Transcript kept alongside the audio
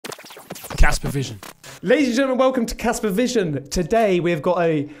Caspervision. Ladies and gentlemen, welcome to Caspervision. Today we've got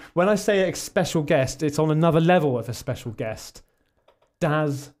when I say a special guest, it's on another level of a special guest.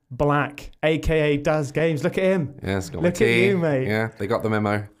 Daz Black, aka Daz Games. Look at him. Yes, got Look at you, mate. Yeah, they got the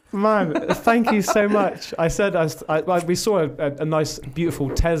memo. Man, thank you so much. I said we saw a nice, beautiful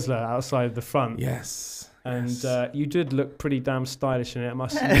Tesla outside the front. Yes. And you did look pretty damn stylish in it, I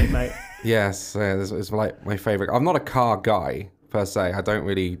must admit, mate. Yes, it's like my favourite. I'm not a car guy per se. I don't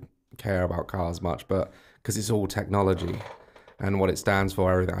really care about cars much, but because it's all technology and what it stands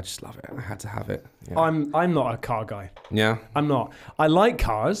for, everything, I just love it. I had to have it. Yeah. I'm not a car guy. Yeah? I'm not. I like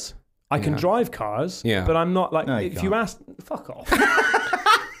cars. I can drive cars. Yeah. But I'm not like, No, if can't. you ask, fuck off.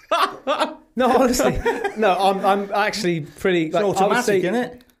 No, honestly. No, I'm actually pretty... It's like, automatic, isn't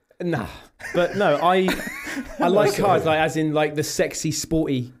it? Nah. But no, I like cars, like as in like the sexy,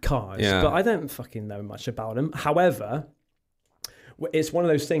 sporty cars. Yeah. But I don't fucking know much about them. However, it's one of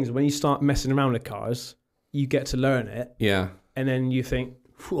those things when you start messing around with cars, you get to learn it. Yeah. And then you think,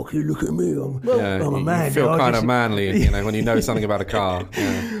 fucking look at me, I'm a man. You feel now, kind of manly, when you know something about a car.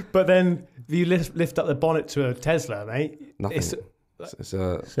 Yeah. But then you lift up the bonnet to a Tesla, mate. Nothing. It's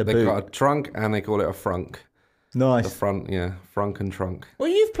They've boot. got a trunk and they call it a frunk. Nice. The front, frunk and trunk. Well,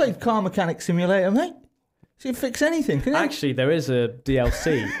 you've played Car Mechanic Simulator, mate. So you can fix anything, can you? actually there is a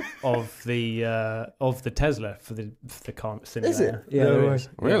DLC of the Tesla for the car simulator. Is it? Yeah, there is.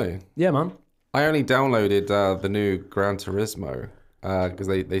 Really? Yeah, man. I only downloaded the new Gran Turismo because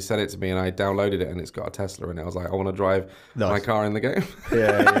they sent it to me and I downloaded it and it's got a Tesla in it. I was like, I want to drive my car in the game.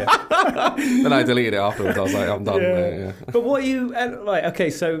 Yeah. Then I deleted it afterwards. I was like, I'm done. Yeah. But what you right? Okay,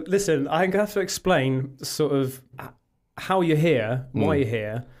 so listen, I'm gonna have to explain sort of how you're here, why you're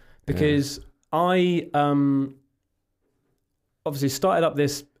here, because I obviously started up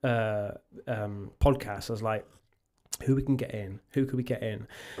this podcast. I was like, who we can get in? Who could we get in?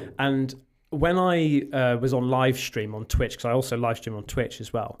 And when I was on live stream on Twitch, because I also live stream on Twitch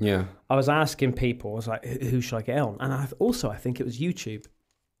as well. Yeah. I was asking people, I was like, who should I get on? And I think it was YouTube.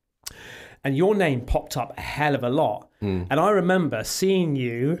 And your name popped up a hell of a lot. And I remember seeing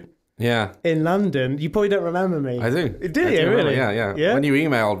you in London. You probably don't remember me. I do. Did you really? Yeah. When you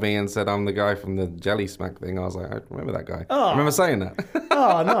emailed me and said I'm the guy from the Jelly Smack thing, I was like, I remember that guy. Oh. I remember saying that.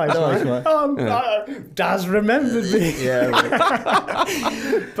 Oh, nice, man. Daz remembered me. Yeah.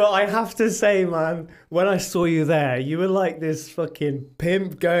 But I have to say, man, when I saw you there, you were like this fucking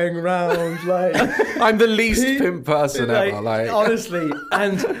pimp going around. Like I'm the least pimp person ever. Like honestly.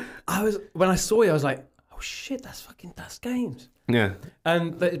 And when I saw you, I was like, oh shit, that's fucking Daz Games. Yeah.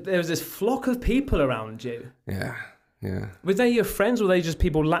 And there was this flock of people around you. Yeah. Were they your friends or were they just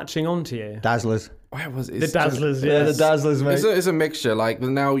people latching onto you? Dazzlers. The Dazzlers, Yeah, the Dazzlers, mate. It's a mixture. Like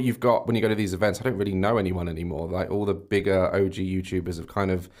now you've got, when you go to these events, I don't really know anyone anymore. Like all the bigger OG YouTubers have kind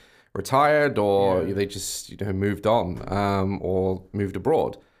of retired or they just moved on or moved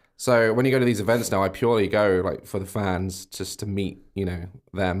abroad. So when you go to these events now, I purely go like for the fans just to meet,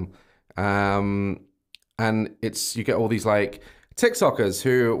 them. And you get all these like TikTokers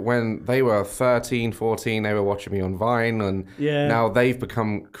who, when they were 13, 14, they were watching me on Vine, and now they've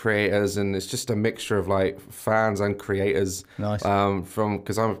become creators, and it's just a mixture of like fans and creators. Nice.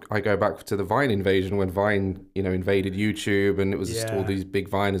 Because I go back to the Vine invasion when Vine, invaded YouTube, and it was just all these big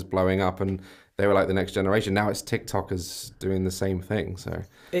Viners blowing up, and they were like the next generation. Now it's TikTokers doing the same thing. So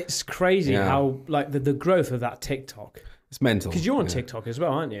it's crazy how like the growth of that TikTok. It's mental. Because you're on TikTok as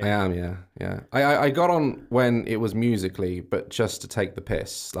well, aren't you? I am, yeah. I got on when it was Musically, but just to take the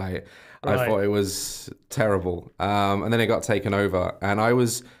piss. Like, I thought it was terrible. And then it got taken over. And I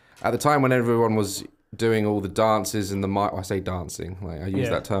was, at the time when everyone was doing all the dances and I say dancing, like I use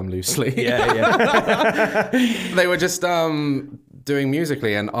that term loosely. They were just doing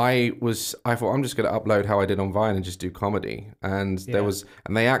Musically, and I thought I'm just going to upload how I did on Vine and just do comedy. And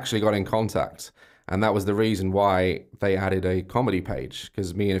they actually got in contact. And that was the reason why they added a comedy page,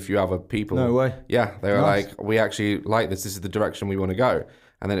 because me and a few other people. No way. Yeah, they were like, we actually like this. This is the direction we want to go.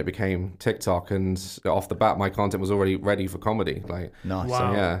 And then it became TikTok, and off the bat, my content was already ready for comedy. Like, nice.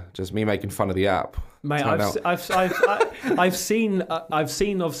 So yeah, just me making fun of the app. Mate, I've seen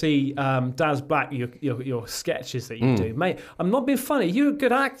obviously Daz Black, your sketches that you do, mate. I'm not being funny. You're a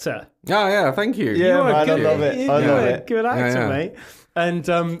good actor. Oh yeah, thank you. Yeah, man, I love it. I love You're it. a good actor, mate. And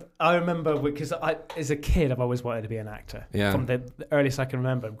I remember because as a kid, I've always wanted to be an actor. Yeah. From the earliest I can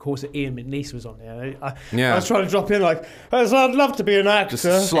remember. Of course, Ian McNeice was on there. I Yeah. was trying to drop in like, I'd love to be an actor.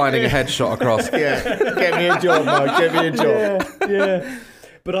 Just sliding a headshot across. Yeah, get me a job, mate. Get me a job. Yeah.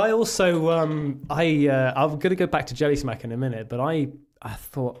 But I also, I'm going to go back to Jelly Smack in a minute, but I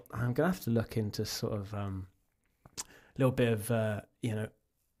thought I'm going to have to look into sort of a little bit of,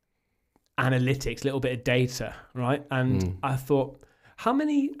 analytics, a little bit of data, right? And I thought, how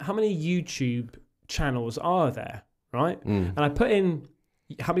many YouTube channels are there, right? And I put in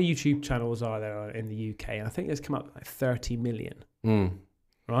how many YouTube channels are there in the UK, and I think it's come up like 30 million,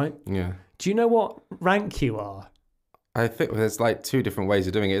 right? Yeah. Do you know what rank you are? I think there's like two different ways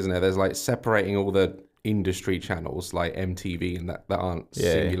of doing it, isn't there? There's like separating all the industry channels like MTV and that aren't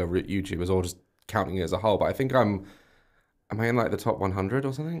singular YouTubers, or just counting it as a whole. But I think am I in like the top 100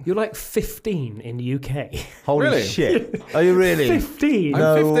 or something? You're like 15 in the UK. Holy Really? shit. Are you really? 15?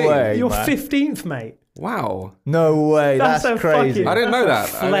 No 15. way. You're man. 15th, mate. Wow. No way. That's a crazy. fucking I didn't know that.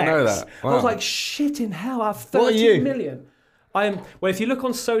 flex. I didn't know that. Wow. I was like, shit in hell, I have What are 30 you? million. Well, if you look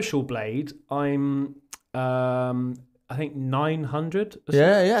on Social Blade, I'm, I think 900.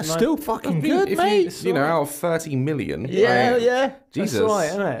 Yeah. Still fucking good, if mate. you know, out of 30 million. Yeah, like, yeah. Jesus. That's right,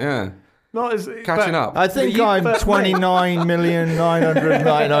 isn't it? Yeah. Not as Catching up. I think I'm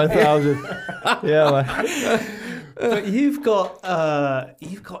 29,999,000. Yeah, man. But you've got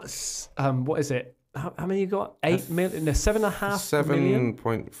what is it? How many you got? 8 million? No, 7.5 million.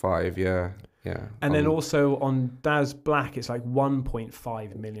 7.5, yeah. And then also on Daz Black, it's like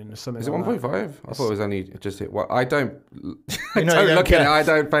 1.5 million or something. Is it like 1.5? that. I thought it was only just hit. What? I don't. I You know, don't you don't look at it. care. I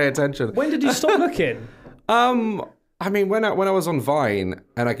don't pay attention. When did you stop looking? I mean, when I was on Vine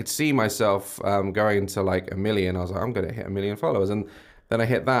and I could see myself going to like 1 million, I was like, I'm going to hit 1 million followers. And then I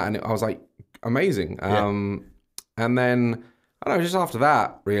hit that and I was like, amazing. And then, I don't know, just after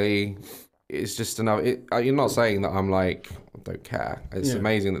that, really, it's just enough. You're not saying that I'm like, I don't care. It's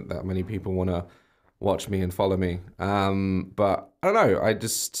amazing that many people want to watch me and follow me. But I don't know. I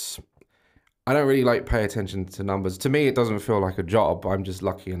don't really like pay attention to numbers. To me, it doesn't feel like a job. I'm just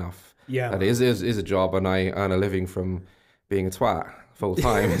lucky enough. Yeah, that is a job, and I earn a living from being a twat full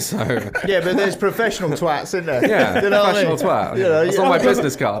time. So Yeah, but there's professional twats, isn't there? yeah, You know what I professional mean? twat. You know, That's on my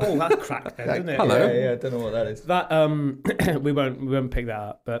business card. Oh, that's cracked then, isn't it? Hello. Yeah, I don't know what that is. That we won't pick that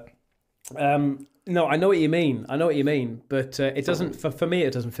up, but no, I know what you mean. But it doesn't for me.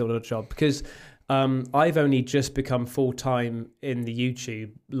 It doesn't feel like a job because I've only just become full time in the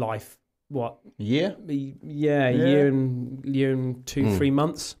YouTube life. What? Yeah. Year and 2-3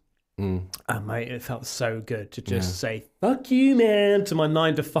 months. And mate, it felt so good to just say "fuck you, man" to my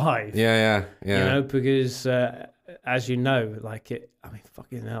 9 to 5. Yeah. You know, because as you know, like it. I mean,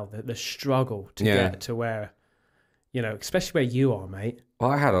 fucking hell, the struggle to get to where, you know, especially where you are, mate.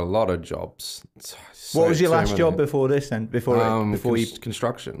 Well, I had a lot of jobs. What was your last job before this then? Before you...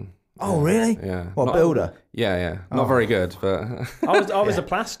 Construction. Oh, really? Yeah. What, builder? Yeah. Not very good, but I was a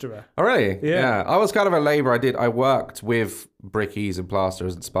plasterer. Oh, really? Yeah. I was kind of a labourer. I worked with brickies and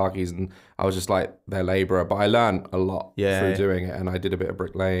plasterers and sparkies, and I was just like their labourer. But I learned a lot through doing it, and I did a bit of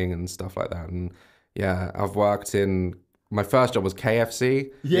bricklaying and stuff like that. And yeah, I've worked in. My first job was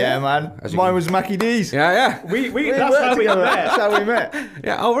KFC. Yeah, man. Mine was Mackie D's. Yeah. We that's how we met. That's how we met.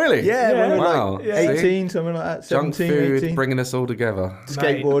 Yeah. Oh, really? Yeah, we were Wow. like 18, something like that. 17, Junk food 18. bringing us all together.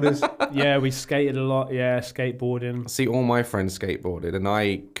 Skateboarders. Yeah, we skated a lot. Yeah, skateboarding. See, all my friends skateboarded, and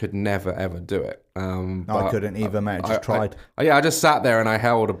I could never ever do it. I couldn't either, mate. I just tried. I just sat there and I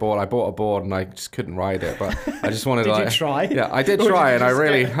held a board. I bought a board and I just couldn't ride it, but I just wanted to. Did you try? Yeah, I did try, and I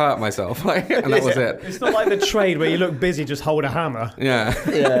really hurt myself. And that was it. It's not like the trade where you look busy, just hold a hammer. Yeah.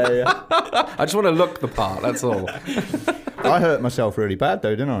 Yeah. I just want to look the part. That's all. I hurt myself really bad though,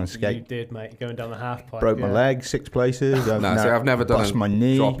 didn't I? On skate. You did, mate. Going down the half pipe. Broke my leg 6 places. See, I've never done bust my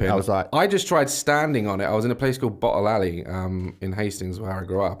knee. drop in. I was like, I just tried standing on it. I was in a place called Bottle Alley in Hastings where I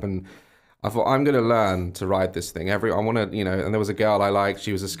grew up, and I thought, I'm going to learn to ride this thing. I want to, you know, and there was a girl I liked.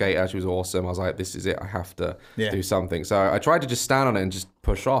 She was a skater. She was awesome. I was like, this is it. I have to do something. So I tried to just stand on it and just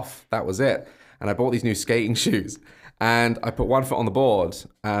push off. That was it. And I bought these new skating shoes. And I put one foot on the board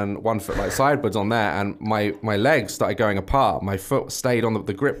and one foot like sideways on there, and my legs started going apart. My foot stayed on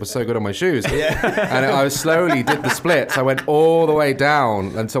the grip was so good on my shoes. And I slowly did the splits. I went all the way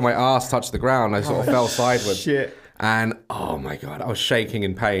down until my ass touched the ground. I sort of fell sideways. Shit. And oh my God, I was shaking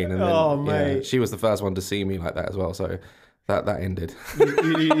in pain. And then, mate. she was the first one to see me like that as well. So that ended.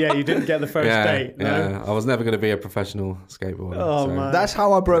 You didn't get the first date. No? Yeah, I was never going to be a professional skateboarder. Oh, man. That's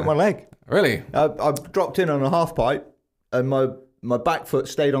how I broke my leg. Really? I dropped in on a half pipe, and my back foot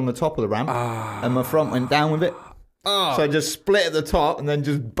stayed on the top of the ramp, and my front went down with it. So I just split at the top and then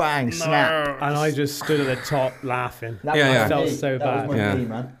just bang, snap. And I just stood at the top laughing. Yeah. I felt so bad. That was my knee,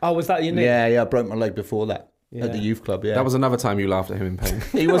 man. Oh, was that your knee? Yeah, I broke my leg before that at the youth club. Yeah, That was another time you laughed at him in pain.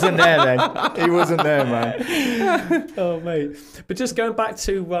 he wasn't there then. He wasn't there, man. Oh, mate. But just going back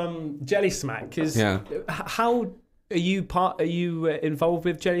to Jelly Smack, because how are you involved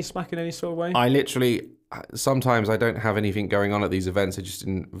with Jelly Smack in any sort of way? Sometimes I don't have anything going on at these events. They just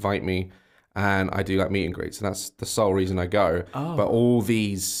invite me. and I do like meet and greets, and that's the sole reason I go. But all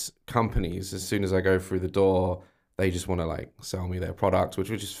these companies, as soon as I go through the door, they just want to like sell me their product, which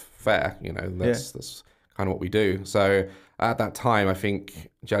is fair, you know. That's kind of what we do. So at that time, I think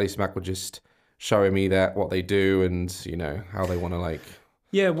Jelly Smack were just showing me that what they do and, you know, how they want to like.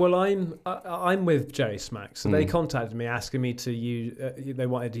 Yeah, well, I'm with Jelly Smack, so they contacted me asking me to use. They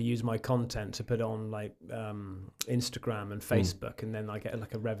wanted to use my content to put on like Instagram and Facebook, and then I get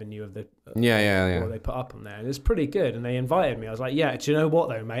like a revenue of the what they put up on there, and it's pretty good. And they invited me. I was like, yeah. Do you know what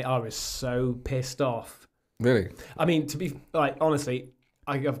though, mate? I was so pissed off. Really? I mean, to be like honestly,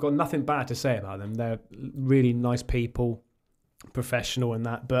 I've got nothing bad to say about them. They're really nice people, professional and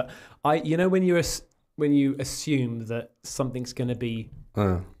that. But you know, when you assume that something's going to be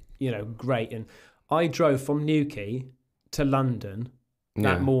you know, great. And I drove from Newquay to London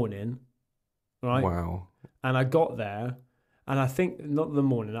that morning, right? Wow. And I got there, and I think, not the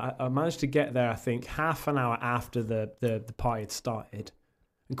morning, I managed to get there, I think, half an hour after the party had started.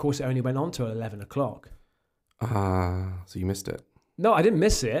 And of course, it only went on till 11 o'clock. So you missed it. No, I didn't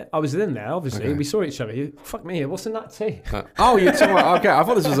miss it. I was in there, obviously. Okay. We saw each other. Fuck me, what's in that tea? You're talking about, okay, I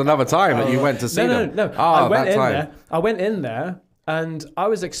thought this was another time that you went to see them. No. I went in there. And I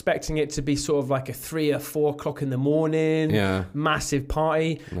was expecting it to be sort of like a 3 or 4 o'clock in the morning, massive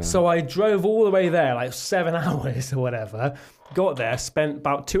party. Yeah. So I drove all the way there, like 7 hours or whatever. Got there, spent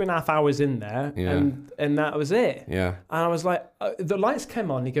about 2.5 hours in there, and that was it. Yeah. And I was like, the lights came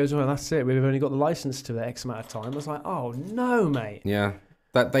on. He goes, "Well, that's it. We've only got the license to the X amount of time." I was like, "Oh no, mate." Yeah.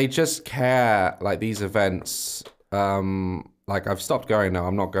 That they just care, like these events. Like I've stopped going now.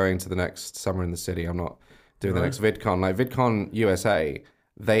 I'm not going to the next Summer in the City. I'm not doing the next VidCon. Like VidCon USA,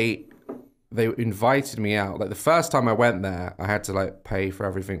 they invited me out. Like the first time I went there, I had to like pay for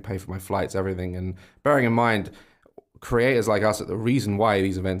everything, pay for my flights, everything. And bearing in mind, creators like us, the reason why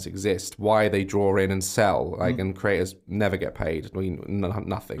these events exist, why they draw in and sell, like, and creators never get paid. I mean,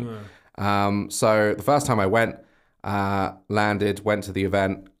 nothing. So the first time I went, landed, went to the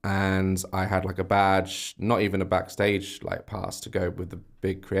event, and I had like a badge, not even a backstage like pass to go with the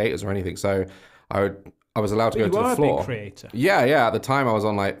big creators or anything. So I was allowed to go to the floor. You are a big creator. Yeah. At the time, I was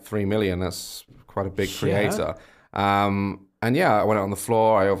on like 3 million. That's quite a big creator. And yeah, I went out on the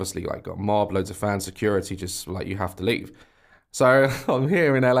floor. I obviously like got mobbed, loads of fans, security, just like you have to leave. So I'm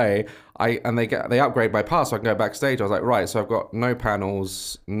here in LA. They upgrade my pass so I can go backstage. I was like, right. So I've got no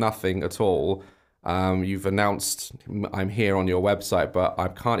panels, nothing at all. You've announced I'm here on your website, but I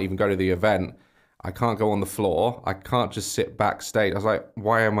can't even go to the event. I can't go on the floor. I can't just sit backstage. I was like,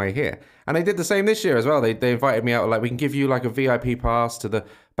 why am I here? And they did the same this year as well. They invited me out, like, we can give you like a VIP pass to the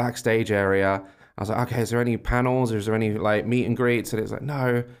backstage area. I was like, okay, is there any panels? Is there any like meet and greets? And it's like,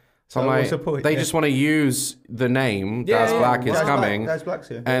 no. So I'm like, they just want to use the name, Daz Black is coming. Daz Black's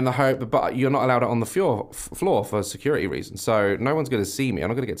here. And the hope, but you're not allowed it on the floor for security reasons. So no one's going to see me. I'm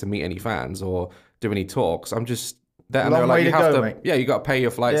not going to get to meet any fans or do any talks. I'm just... And they're like, you got to pay your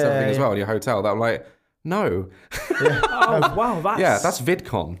flights and everything as well, and your hotel. That I'm like, no. Oh, wow, that's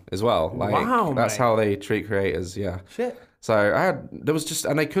VidCon as well. Like, wow, that's how they treat creators. Yeah. Shit. So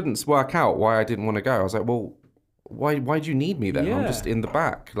and they couldn't work out why I didn't want to go. I was like, well, why do you need me then? Yeah. I'm just in the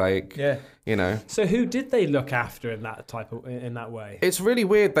back, like, you know. So who did they look after in that way? It's really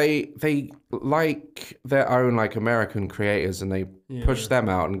weird. They like their own like American creators, and they push them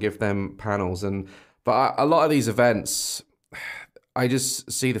out and give them panels But a lot of these events, I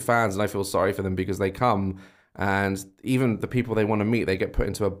just see the fans and I feel sorry for them because they come and even the people they want to meet, they get put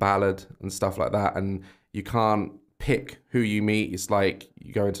into a ballad and stuff like that. And you can't pick who you meet. It's like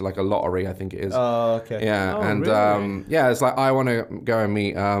you go into like a lottery, I think it is. Oh, okay. Yeah. Oh, and really? It's like, I want to go and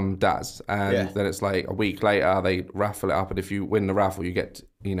meet Daz. And then it's like a week later, they raffle it up. And if you win the raffle, you get,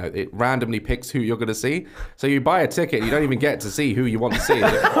 it randomly picks who you're going to see. So you buy a ticket, you don't even get to see who you want to see.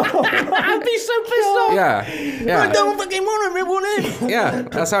 I'd be so pissed off. Yeah. I don't fucking want him. Yeah,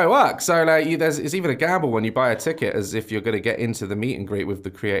 that's how it works. So like, it's even a gamble when you buy a ticket as if you're going to get into the meet and greet with the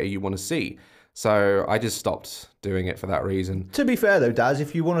creator you want to see. So I just stopped doing it for that reason. To be fair though, Daz,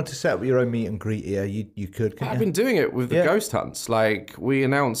 if you wanted to set up your own meet and greet here, you could. I've been doing it with the ghost hunts. Like, we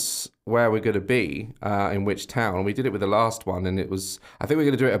announce where we're going to be in which town. We did it with the last one, and I think we're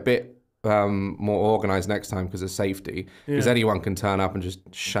going to do it a bit more organized next time because of safety. Because anyone can turn up and just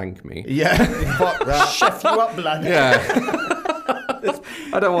shank me. Yeah, fuck that. Chef you up, blood. Yeah.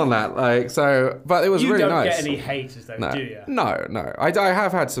 I don't want that. Like, so, but it was really nice. You don't get any haters though, do you? No. I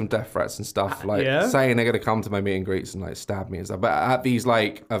have had some death threats and stuff, like saying they're going to come to my meet and greets and like stab me and stuff. But at these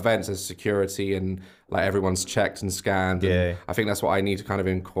like events, there's security and like everyone's checked and scanned. And I think that's what I need to kind of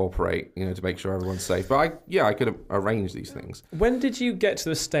incorporate, you know, to make sure everyone's safe. But I could arrange these things. When did you get to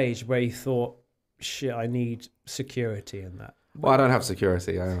the stage where you thought, shit, I need security in that? Well, I don't have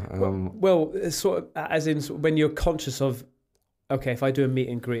security. Well, sort of, as in when you're conscious of, okay, if I do a meet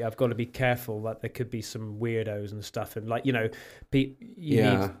and greet, I've got to be careful that there could be some weirdos and stuff, and like, you know,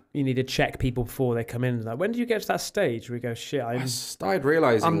 you need to check people before they come in. Like, when did you get to that stage where you go, shit, I started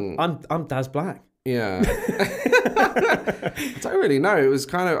realizing I'm Daz Black. Yeah. I don't really know. It was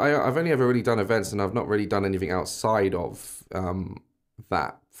kind of I've only ever really done events, and I've not really done anything outside of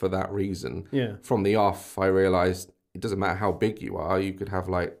that for that reason. Yeah. From the off, I realized it doesn't matter how big you are. You could have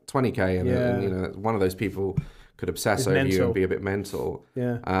like 20K, and you know, one of those people could obsess over you and be a bit mental.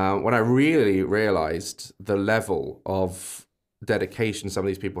 Yeah. When I really realized the level of dedication some of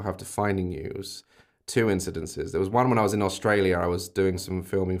these people have to finding you was two incidences. There was one when I was in Australia. I was doing some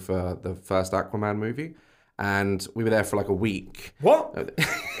filming for the first Aquaman movie, and we were there for like a week. What?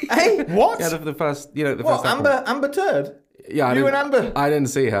 Hey, what? Yeah, the first, you know, the what, first Amber Turd? Yeah, you and Amber? I didn't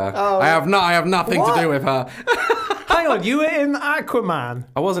see her. Oh. I have nothing to do with her. Hang on, you were in Aquaman?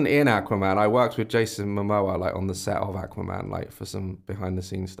 I wasn't in Aquaman. I worked with Jason Momoa, like on the set of Aquaman, like for some behind the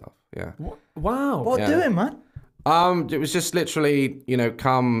scenes stuff. Yeah. Wow. What doing, man? It was just literally, you know,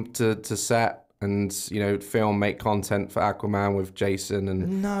 come to set and, you know, film, make content for Aquaman with Jason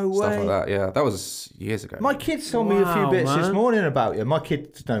and stuff like that. Yeah, that was years ago. My kids told me a few bits this morning about you. My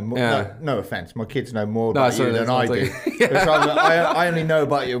kids know more. No offense, my kids know more about you than I do. I only know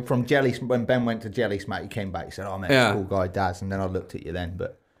about you from Jelly. When Ben went to Jelly Smack, he came back. He said, "Oh man, it's a cool guy, Daz." And then I looked at you then,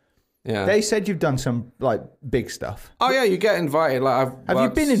 but. Yeah. They said you've done some like big stuff. Oh yeah, you get invited. Like, have you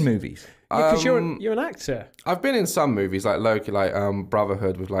been in movies? Because you're an actor. I've been in some movies like Loki, like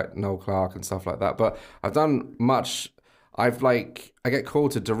Brotherhood with like Noel Clarke and stuff like that. But I've done much. I get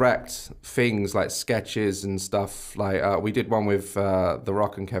called to direct things like sketches and stuff. Like we did one with The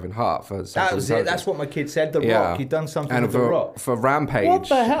Rock and Kevin Hart for. That was it. That's what my kid said. The Rock. You'd done something with The Rock for Rampage. What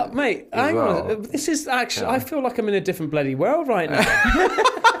the hell, mate? Hang on. This is actually. I feel like I'm in a different bloody world right now.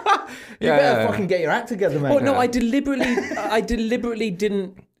 You better fucking get your act together, mate. Well, no, I deliberately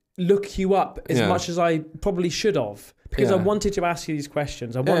didn't look you up as much as I probably should have, because I wanted to ask you these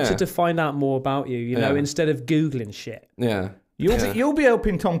questions. I wanted to find out more about you, you know, instead of Googling shit. Yeah. You'll be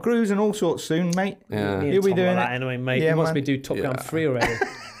helping Tom Cruise and all sorts soon, mate. Yeah. You'll be doing that anyway, mate. He wants me to do Top Gun 3 already.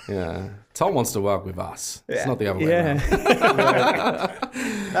 Yeah. Tom wants to work with us. It's not the other way around.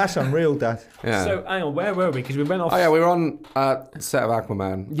 That's unreal, Dad. Yeah. So, hang on, where were we? Because we went off... Oh, yeah, we were on set of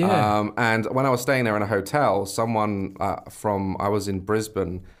Aquaman. Yeah. And when I was staying there in a hotel, someone I was in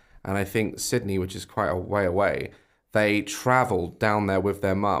Brisbane, and I think Sydney, which is quite a way away, they travelled down there with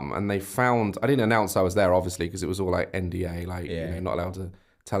their mum, and they found... I didn't announce I was there, obviously, because it was all like NDA, like, you know, not allowed to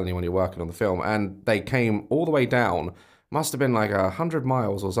tell anyone you're working on the film. And they came all the way down, must have been like 100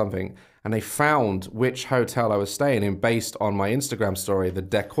 miles or something, and they found which hotel I was staying in based on my Instagram story, the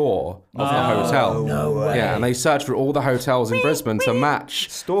decor of the hotel. No way. Yeah, and they searched for all the hotels in Brisbane to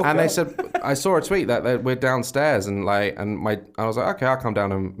match. Stalker. And they said, I saw a tweet that we're downstairs, and I was like, okay, I'll come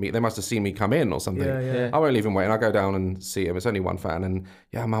down and meet. They must have seen me come in or something. I won't leave him waiting. I'll go down and see him. It's only one fan. And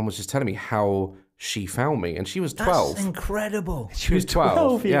yeah, Mum was just telling me how she found me, and she was 12. That's incredible. She was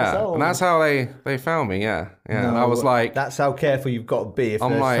 12 years old. And that's how they found me. Yeah. No, and I was like, that's how careful you've got to be if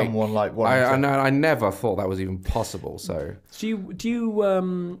there's someone like one. I never thought that was even possible. So do you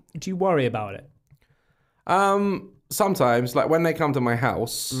worry about it? Sometimes, like when they come to my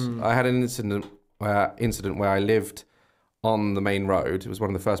house, I had an incident where I lived on the main road. It was one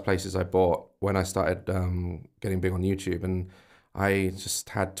of the first places I bought when I started getting big on YouTube, and I just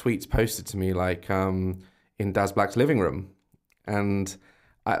had tweets posted to me like in Daz Black's living room, and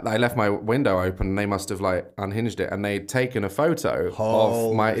I left my window open, and they must have like unhinged it, and they'd taken a photo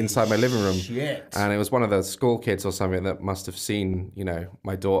of my inside my living room, and it was one of the school kids or something that must have seen, you know,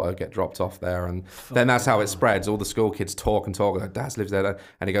 my daughter get dropped off there, and then that's how it spreads. All the school kids talk, like, Daz lives there,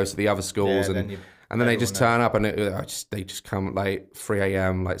 and he goes to the other schools, and then they just turn up, and they just come like 3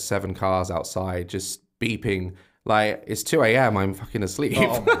 a.m., like 7 cars outside, just beeping. Like, it's 2 a.m., I'm fucking asleep.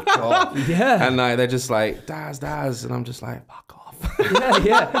 Oh my God. Yeah. And they're just like, Daz. And I'm just like, fuck off.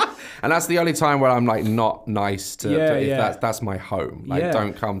 Yeah. And that's the only time where I'm like not nice to that's my home. Like,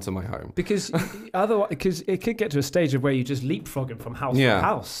 don't come to my home. Because otherwise, it could get to a stage of where you just leapfrogging from house to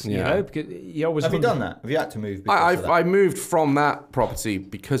house, you know? Because you always Have you done that? Have you had to move because of that? I moved from that property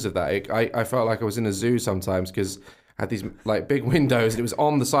because of that. I felt like I was in a zoo sometimes, because had these like big windows, and it was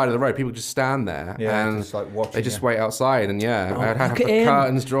on the side of the road. People just stand there, and just like watching. They just wait outside, and I'd have the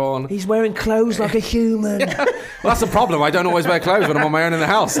curtains drawn. He's wearing clothes like a human. Well, that's the problem. I don't always wear clothes when I'm on my own in the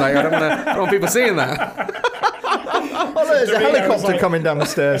house. Like, I don't want people seeing that. Oh, there's a helicopter coming down the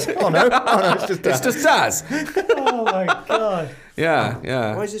stairs. Oh no, it's just Daz. It's just Daz. Oh my god.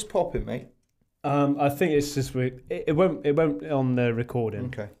 Yeah. Why is this popping, mate? I think it's just weird. It won't on the recording.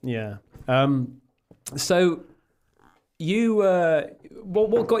 Okay. Yeah. So you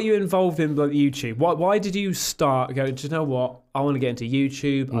what got you involved in like YouTube? Why did you start going, do you know what? I want to get into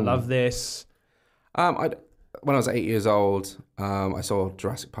YouTube. I love this. When I was 8 years old, I saw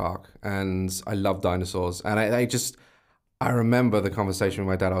Jurassic Park, and I loved dinosaurs. And I remember the conversation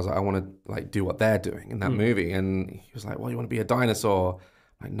with my dad. I was like, I want to like do what they're doing in that movie. And he was like, well, you want to be a dinosaur?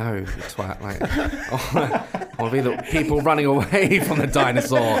 I'm like, no, you twat. Like, I want to be the people running away from the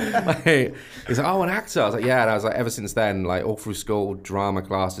dinosaur. Like, he's like, oh, an actor. I was like, yeah. And I was like, ever since then, like all through school, drama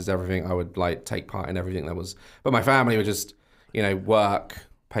classes, everything, I would like take part in everything that was. But my family would just, work,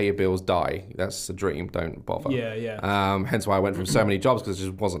 pay your bills, die. That's the dream. Don't bother. Yeah. Hence why I went through so many jobs, because I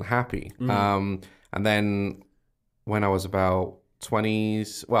just wasn't happy. And then when I was about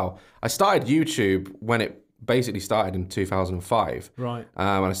 20s, well, I started YouTube when it basically started in 2005. Right.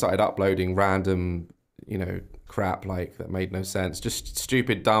 And I started uploading random, crap like that made no sense, just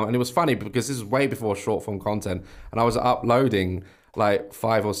stupid, dumb. And it was funny because this is way before short form content, and I was uploading like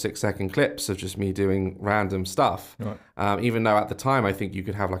 5 or 6 second clips of just me doing random stuff. Right. Even though at the time I think you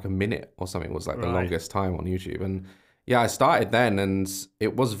could have like a minute or something was like the longest time on YouTube. And I started then, and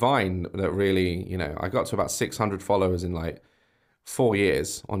it was Vine that really, I got to about 600 followers in like 4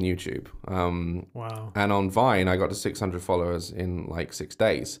 years on YouTube. Wow. And on Vine, I got to 600 followers in like 6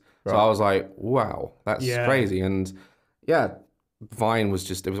 days. Right. So I was like, wow, that's crazy. And Vine was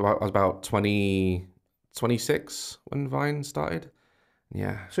just, I was about 26 when Vine started.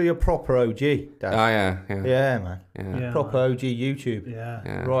 Yeah. So you're proper OG, Daz. Oh, yeah. Yeah, man. Yeah, proper OG YouTube.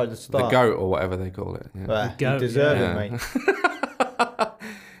 Yeah. Right at the start. The GOAT or whatever they call it. Yeah. Well, you deserve it, mate.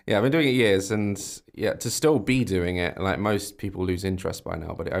 Yeah, I've been doing it years, and to still be doing it, like most people lose interest by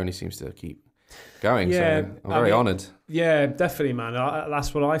now, but it only seems to keep going. Yeah, so I'm very honoured. Yeah, definitely, man.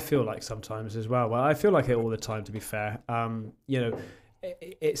 That's what I feel like sometimes as well. Well, I feel like it all the time, to be fair.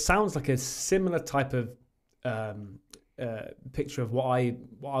 It sounds like a similar type of picture of what I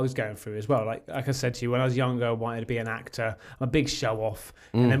was going through as well. Like I said to you, when I was younger, I wanted to be an actor. I'm a big show off.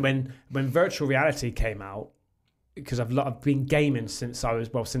 And then when virtual reality came out, because I've been gaming since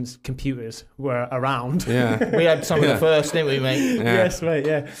since computers were around. Yeah, we had some of the first, didn't we, mate? Yeah. Yes, mate.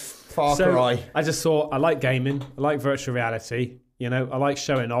 Yeah. Far cry. I just thought I like gaming. I like virtual reality. I like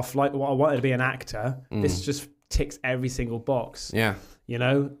showing off. Like what I wanted to be an actor. This just ticks every single box. Yeah.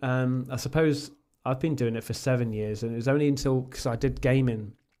 I suppose I've been doing it for 7 years, and it was only until because I did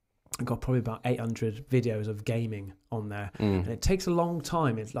gaming. I got probably about 800 videos of gaming on there, and it takes a long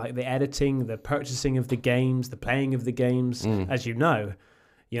time. It's like the editing, the purchasing of the games, the playing of the games, as you know,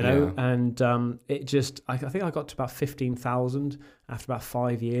 and it just, I think I got to about 15,000 after about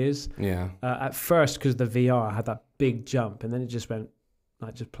 5 years. Yeah. At first, because the VR, I had that big jump, and then it just went,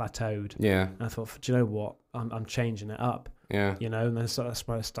 like, just plateaued. Yeah. And I thought, do you know what? I'm changing it up. Yeah. And then that's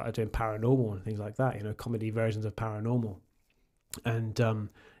why I started doing paranormal and things like that, comedy versions of paranormal. And then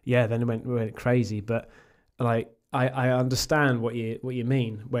it went crazy. But like I understand what you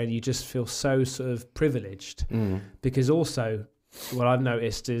mean when you just feel so sort of privileged. Because also what I've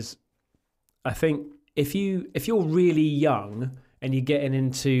noticed is I think if you're really young and you're getting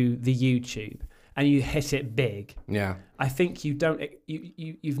into the YouTube and you hit it big, I think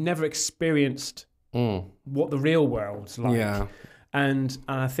you've never experienced what the real world's like. Yeah. And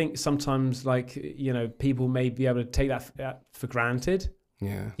I think sometimes, like, people may be able to take that for granted.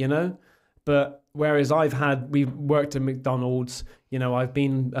 Yeah. But whereas we've worked at McDonald's, I've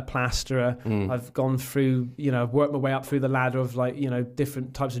been a plasterer. I've gone through, I've worked my way up through the ladder of like,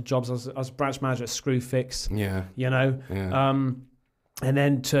 different types of jobs. I was branch manager at Screwfix. Yeah. And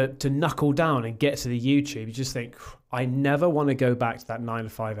then to knuckle down and get to the YouTube, you just think, I never want to go back to that 9 to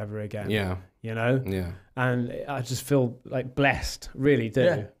 5 ever again. Yeah. Yeah. And I just feel like blessed, really do.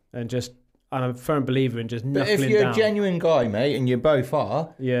 Yeah. And I'm a firm believer in just knuckling down. But if you're a genuine guy, mate, and you both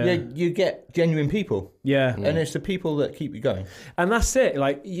are, you get genuine people. Yeah. And it's the people that keep you going. And that's it.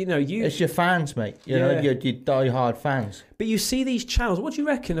 Like, it's your fans, mate. Your die-hard fans. But you see these channels. What do you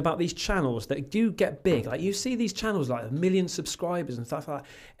reckon about these channels that do get big? Like, you see these channels like 1 million subscribers and stuff like that.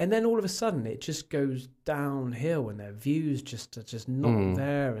 And then all of a sudden it just goes downhill and their views are just not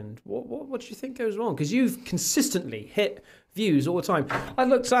there. And what do you think goes wrong? Because you've consistently hit views all the time. I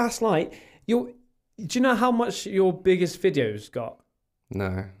looked last night. Do you know how much your biggest videos got?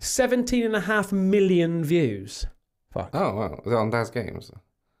 No. 17.5 million views. Fuck. Oh, wow. Was it on Daz Games?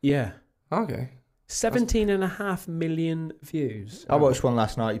 Yeah. Okay. 17.5 million views. I watched one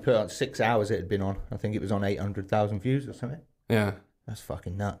last night. You put on 6 hours it had been on. I think it was on 800,000 views or something. Yeah. That's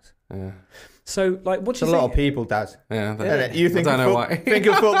fucking nuts. Yeah. So, like, what do you think? It's a lot of people, Daz. Yeah. You think I don't know why. Think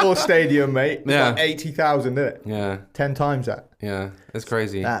of football stadium, mate. It's Yeah. like 80,000, isn't it? Yeah. 10 times that. Yeah. It's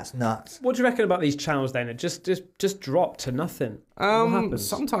crazy. That's nuts. What do you reckon about these channels then? It just dropped to nothing. What happens?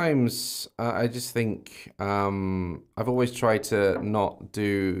 Sometimes I just think I've always tried to not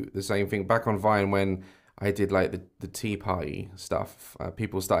do the same thing. Back on Vine when I did like the Tea Party stuff,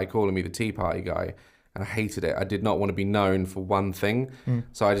 people started calling me the Tea Party guy. And I hated it. I did not want to be known for one thing.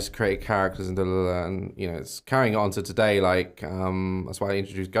 So I just created characters and you know, it's carrying on to today. Like, that's why I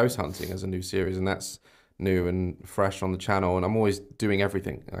introduced Ghost Hunting as a new series, and that's new and fresh on the channel. And I'm always doing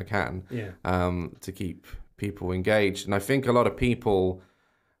everything I can to keep people engaged. And I think a lot of people,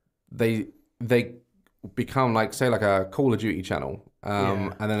 they become like, say, like a Call of Duty channel.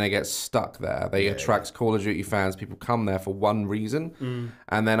 And then they get stuck there. They attract Call of Duty fans. People come there for one reason,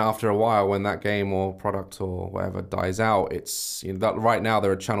 and then after a while, when that game or product or whatever dies out, it's, you know, that right now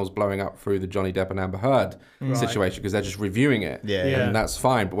there are channels blowing up through the Johnny Depp and Amber Heard situation because they're just reviewing it, and that's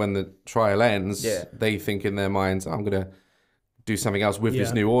fine. But when the trial ends, they think in their minds, I'm gonna do something else with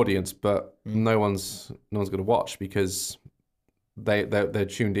this new audience, but no one's gonna watch because they're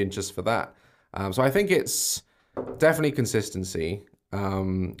tuned in just for that. So I think it's definitely consistency.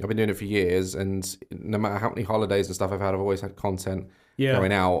 I've been doing it for years, and no matter how many holidays and stuff I've had, I've always had content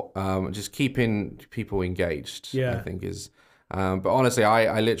going out. Just keeping people engaged, I think is. But honestly,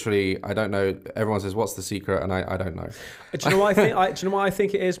 I literally don't know. Everyone says, "What's the secret?" And I don't know. Do you know what I think? Do you know what I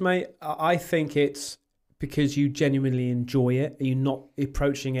think it is, mate? I think it's because you genuinely enjoy it. You're not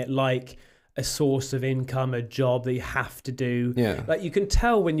approaching it like a source of income, a job that you have to do. Yeah. Like, you can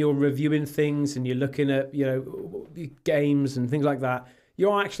tell when you're reviewing things and you're looking at, you know, games and things like that,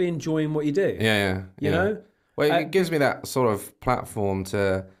 you're actually enjoying what you do. You know? Well, it gives me that sort of platform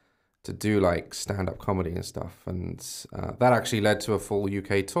to do like stand-up comedy and stuff. And that actually led to a full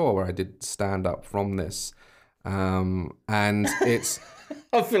UK tour where I did stand-up from this. And it's...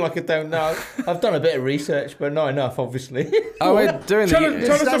 I feel like I don't know. I've done a bit of research, but not enough, obviously. Oh, we're doing tell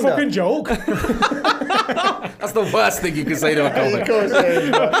us a fucking joke. That's the worst thing you can say to a comic. Of course it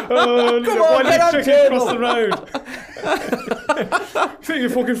is. Oh, come on, get up here. Across the road. Think you're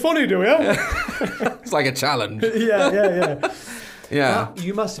fucking funny, do you? It's like a challenge. Yeah.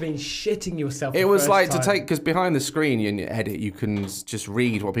 You must have been shitting yourself. It was like to take, because behind the screen in your edit, you can just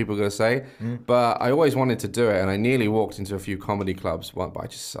read what people are going to say. But I always wanted to do it, and I nearly walked into a few comedy clubs, but I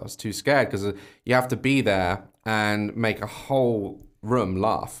was too scared because you have to be there and make a whole room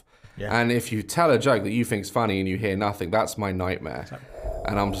laugh. Yeah. And if you tell a joke that you think's funny and you hear nothing, that's my nightmare.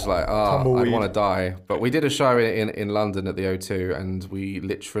 And I'm just like, I want to die. But we did a show in London at the O2, and we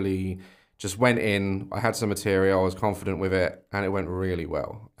literally just went in. I had some material. I was confident with it, and it went really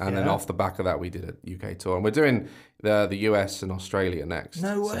well. And then off the back of that, we did a UK tour, and we're doing the US and Australia next.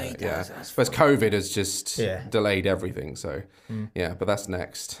 No way. But COVID has just delayed everying. So but that's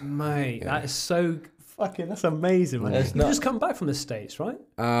next. Mate, that is so fucking. That's amazing, man. You just come back from the States, right?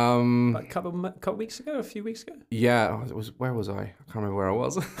 Like a couple weeks ago, a few weeks ago. Yeah, it was. Where was I? I can't remember where I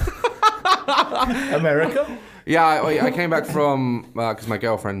was. America? Yeah, I came back from, because my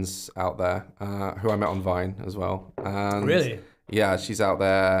girlfriend's out there, who I met on Vine as well. And really? Yeah, she's out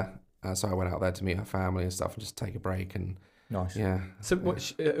there. So I went out there to meet her family and stuff and just take a break. And nice. Yeah.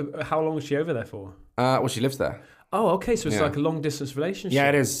 So how long is she over there for? Well, she lives there. Oh, okay. So it's like a long distance relationship. Yeah,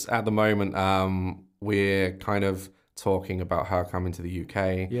 it is at the moment. We're kind of talking about her coming to the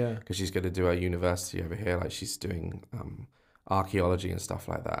UK. Yeah. Because she's going to do her university over here. Like, she's doing archaeology and stuff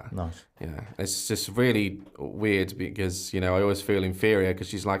like that. Nice. Yeah, it's just really weird because, you know, I always feel inferior because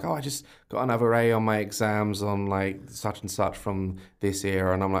she's like, oh, I just got another A on my exams on like such and such from this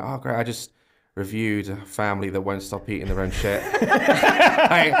era, and I'm like, oh great, I just reviewed a family that won't stop eating their own shit. And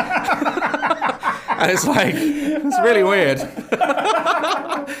it's like, it's really weird.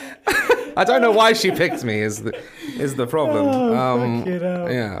 I don't know why she picked me is the problem.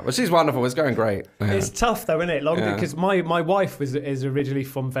 Yeah, but she's wonderful. It's going great. Yeah. It's tough though, isn't it? Because my wife is originally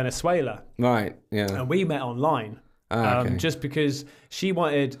from Venezuela. Right. Yeah. And we met online. Okay. Just because she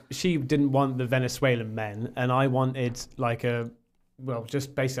didn't want the Venezuelan men, and I wanted like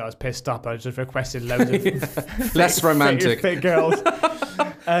just basically I was pissed up. I just requested loads of less romantic fit girls.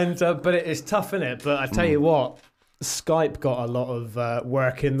 And but it's tough, isn't it? But I tell you what. Skype got a lot of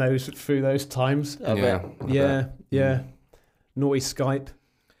work through those times. Yeah. Naughty Skype.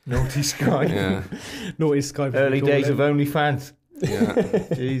 Naughty Sky. Yeah. Naughty Sky. Early days of OnlyFans. Yeah.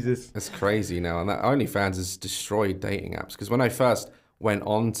 Jesus. It's crazy now. And that OnlyFans has destroyed dating apps. Because when I first went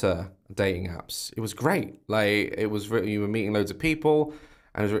on to dating apps, it was great. Like, it was really, you were meeting loads of people.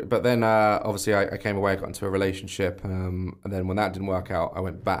 But then, obviously, I came away, got into a relationship. And then when that didn't work out, I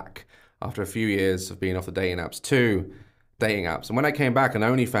went back after a few years of being off the dating apps to dating apps. And when I came back, and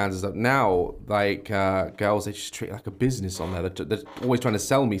OnlyFans is up now, like, girls, they just treat it like a business on there. They're always trying to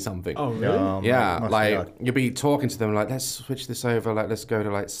sell me something. Oh, really? Yeah, like, you'll be talking to them like, let's switch this over, like, let's go to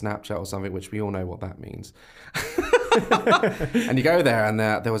like Snapchat or something, which we all know what that means. And you go there, and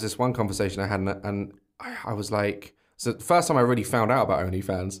there was this one conversation I had, and I was like, so the first time I really found out about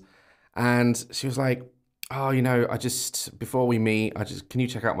OnlyFans, and she was like, oh, you know, before we meet, can you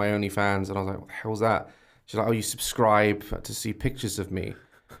check out my OnlyFans? And I was like, what the hell's that? She's like, oh, you subscribe to see pictures of me.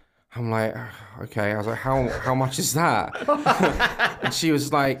 I'm like, okay. I was like, how much is that? And she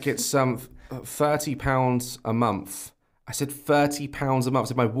was like, it's £30 a month. I said, £30 a month.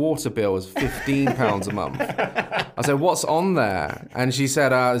 So my water bill is £15 a month. I said, what's on there? And she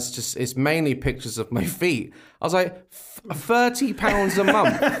said, it's mainly pictures of my feet. I was like, £30 a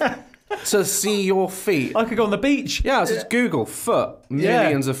month to see your feet. I could go on the beach. Yeah, just Google foot,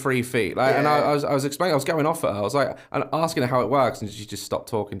 millions of free feet. Like, and I was explaining, I was going off at her. I was like, and asking her how it works, and she just stopped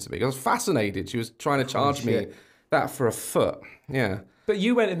talking to me. I was fascinated. She was trying to charge me that for a foot. Yeah. But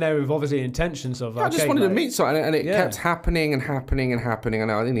you went in there with obviously intentions of. I just wanted to meet someone, and it kept happening and happening and happening.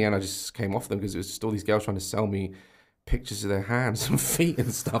 And in the end, I just came off them because it was just all these girls trying to sell me pictures of their hands and feet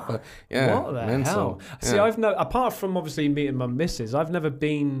and stuff. Yeah, what the hell? Yeah. See, I've apart from obviously meeting my missus, I've never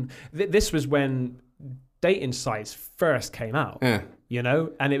been. This was when dating sites first came out. Yeah. You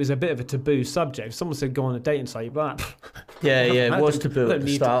know, and it was a bit of a taboo subject. If someone said go on a dating site, you'd be like, it was taboo at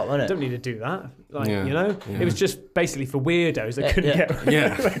the start, wasn't it? Don't need to do that. Like, you know, it was just basically for weirdos that couldn't get.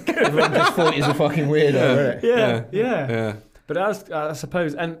 Everyone just thought he's a fucking weirdo, wasn't it? Yeah. But I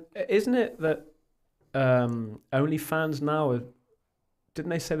suppose, and isn't it that OnlyFans now? Didn't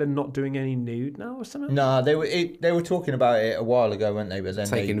they say they're not doing any nude now or something? No, they were talking about it a while ago, weren't they? But then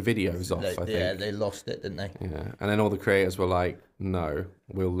taking videos off, I think. Yeah, they lost it, didn't they? Yeah, and then all the creators were like, no,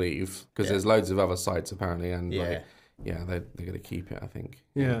 we'll leave. Because there's loads of other sites apparently, and they're going to keep it, I think.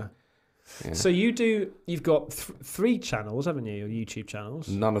 Yeah. So you've got 3 channels, haven't you? Your YouTube channels.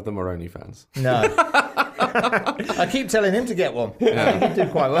 None of them are OnlyFans. No. I keep telling him to get one. I think he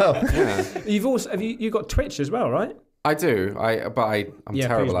did quite well. Yeah. You've got Twitch as well, right? I do. I'm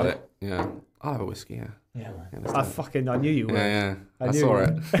terrible at it. Yeah. I'll have a whiskey. Yeah. I knew you would. Yeah. I saw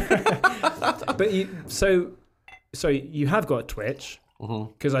it. But so you have got a Twitch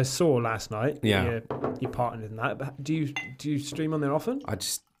because I saw last night. Yeah. You partnered in that. But do you stream on there often? I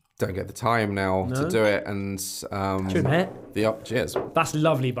just don't get the time now to do it, and cheers, mate. Cheers. That's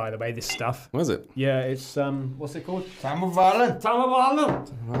lovely, by the way. This stuff. What is it? Yeah, it's what's it called? Tamavalen.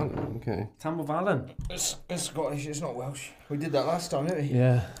 Okay. Tamavalen. It's Scottish. It's not Welsh. We did that last time, didn't we?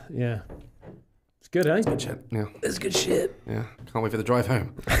 Yeah. It's good, eh? It's good shit. Yeah. It's good shit. Yeah. Can't wait for the drive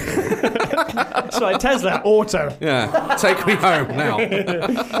home. It's like Tesla Auto. Yeah. Take me home now.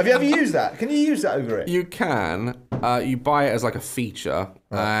 Have you ever used that? Can you use that over it? You can. You buy it as like a feature,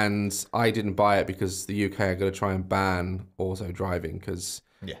 and I didn't buy it because the UK are going to try and ban auto driving because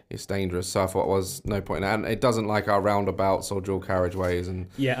it's dangerous. So I thought it was no point in that. And it doesn't like our roundabouts or dual carriageways and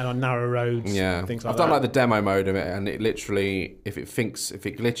and on narrow roads. Yeah, things like I've done like the demo mode of it, and it literally, if it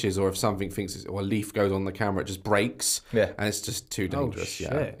glitches or if something thinks or a leaf goes on the camera, it just breaks. Yeah, and it's just too dangerous. Oh,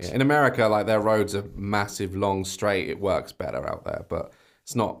 shit. Yeah. In America, like their roads are massive, long, straight. It works better out there, but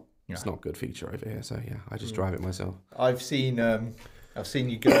it's not. It's not a good feature over here, so I just drive it myself. I've seen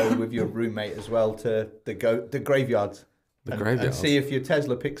you go with your roommate as well to the graveyards. And see if your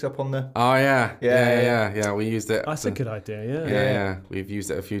Tesla picks up on the. Oh yeah. We used it. That's a good idea. Yeah. We've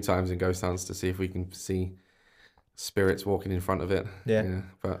used it a few times in ghost hunts to see if we can see spirits walking in front of it. Yeah.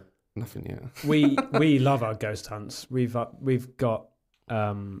 But nothing yet. We love our ghost hunts. We've got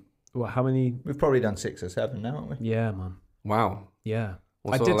how many? We've probably done 6 or 7 now, haven't we? Yeah, man. Wow. Yeah.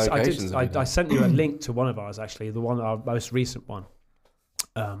 What sort of locations have you done? I sent you a link to one of ours, actually, our most recent one.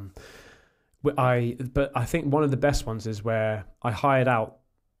 But I think one of the best ones is where I hired out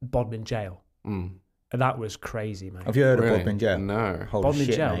Bodmin Jail. And that was crazy, man. Have you heard of Bodmin Jail? No. Bodmin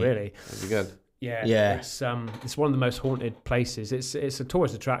Jail, mate. Really? That'd be good. Yeah. It's one of the most haunted places. It's a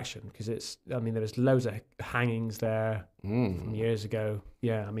tourist attraction because there's loads of hangings there from years ago.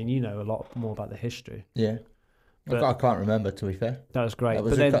 Yeah, I mean, you know a lot more about the history. Yeah. But I can't remember, to be fair. That was great. That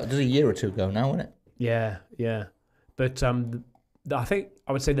was a year or two ago now, wasn't it? Yeah. But I think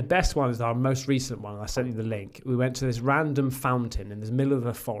I would say the best one is our most recent one. I sent you the link. We went to this random fountain in the middle of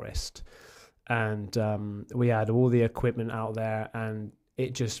a forest, and we had all the equipment out there, and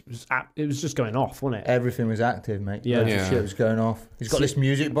it was just going off, wasn't it? Everything was active, mate. Yeah, shit was going off. He's got this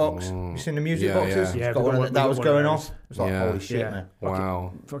music box. You seen the music boxes? Yeah, got one that was going off. It was like, holy shit, man.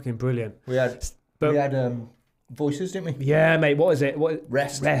 Wow, fucking brilliant. We had voices, didn't we? Yeah, mate. What is it?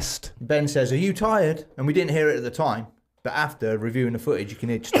 Rest. Ben says, "Are you tired?" And we didn't hear it at the time, but after reviewing the footage, you can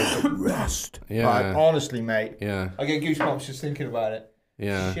hear just rest. Yeah. Like, honestly, mate. Yeah. I get goosebumps just thinking about it.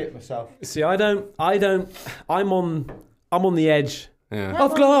 Yeah. Shit myself. See, I'm on the edge. Yeah.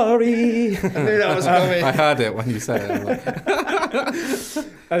 Of glory. I knew that was coming. I heard it when you said it.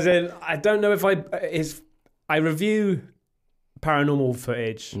 As in, I don't know if I review paranormal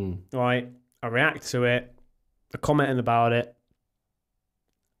footage, right? I react to it, I'm commenting about it.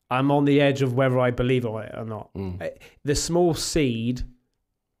 I'm on the edge of whether I believe in it or not. The small seed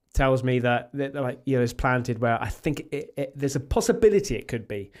tells me that like, you know, it's planted where I think there's a possibility it could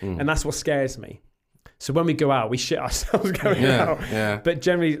be, and that's what scares me. So when we go out, we shit ourselves going out. Yeah. But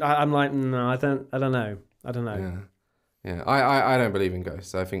generally, I'm like, no, I don't know. Yeah. I don't believe in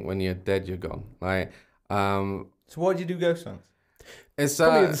ghosts. I think when you're dead, you're gone. Like, so why do you do ghost hunts? It's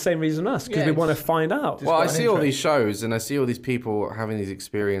probably the same reason as us, because we want to find out. Well, I see all these shows and I see all these people having these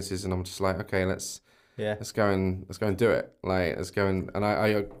experiences, and I'm just like, okay, let's go and do it. Like, let's go and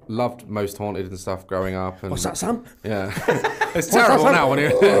I loved Most Haunted and stuff growing up. And, what's that, Sam? Yeah, it's terrible now when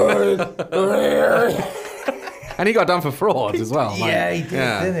you. And he got done for fraud as well. Like, yeah, he did,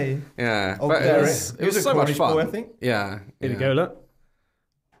 didn't he? Yeah, but it was so much fun. Boy, I think. Yeah. Here we go, look.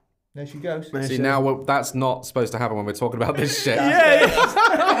 There she goes. See, now that's not supposed to happen when we're talking about this shit. That's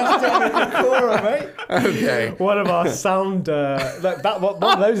down in the corner, mate. Okay. One of our sound, one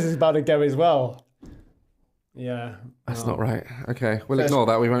of those is about to go as well. Yeah. That's not right. Okay, we'll ignore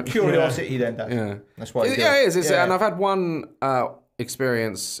that. We won't. Curiosity then, Daz. Yeah. That's why. It is. And I've had one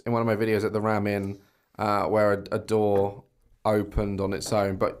experience in one of my videos at the Ram Inn where a door opened on its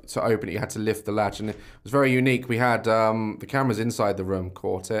own, but to open it you had to lift the latch, and it was very unique. We had the cameras inside the room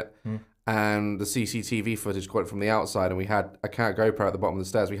caught it, and the CCTV footage caught it from the outside, and we had a GoPro at the bottom of the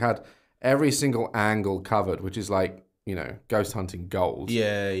stairs. We had every single angle covered, which is like, you know, ghost hunting gold.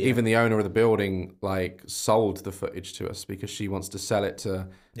 Yeah. Even the owner of the building like sold the footage to us because she wants to sell it to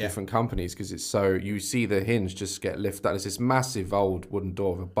different companies, because it's so, you see the hinge just get lifted out. It's this massive old wooden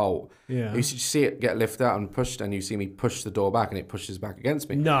door with a bolt. Yeah. You see it get lifted out and pushed, and you see me push the door back, and it pushes back against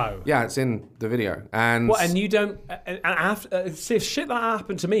me. No. Yeah, it's in the video. And what? And you don't. And after, see, if shit like that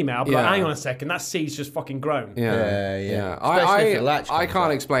happened to me, mate, I'll be like, hang on a second, that seed's just fucking grown. Yeah. I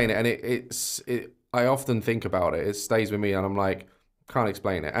can't explain it, and I often think about it. It stays with me, and I'm like, can't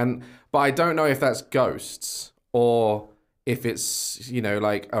explain it. But I don't know if that's ghosts or if it's, you know,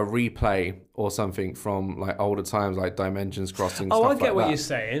 like a replay or something from like older times, like Dimensions Crossing. Oh, I get what you're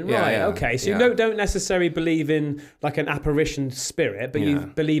saying. Right. Yeah. Okay. So you don't necessarily believe in like an apparition spirit, but you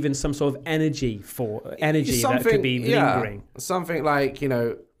believe in some sort of energy that could be lingering. Something like, you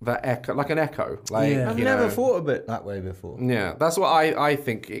know, that echo, like an echo. Like, I've never thought of it that way before. Yeah, that's what I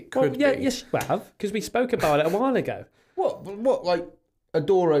think it could be. Yes, you have, because we spoke about it a while ago. What, like a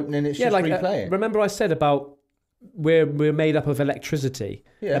door opening, it's just replaying? Remember I said about we're made up of electricity,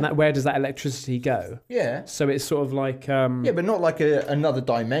 and where does that electricity go? Yeah. So it's sort of like but not like another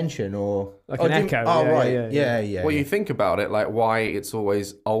dimension or like an echo. Oh, right. Yeah. Well, you think about it, like why it's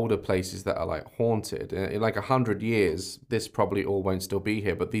always older places that are like haunted. In like 100 years, this probably all won't still be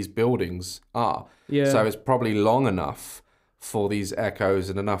here, but these buildings are. Yeah. So it's probably long enough for these echoes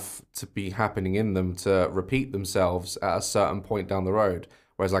and enough to be happening in them to repeat themselves at a certain point down the road.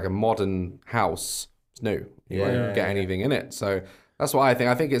 Whereas like a modern house, it's new. You won't get anything in it. So that's what I think.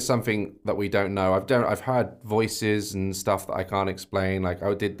 I think it's something that we don't know. I've heard voices and stuff that I can't explain. Like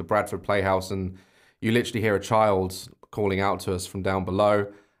I did the Bradford Playhouse, and you literally hear a child calling out to us from down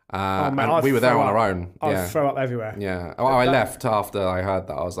below. And we were there on our own. I'd throw up everywhere. Yeah. Oh, I left after I heard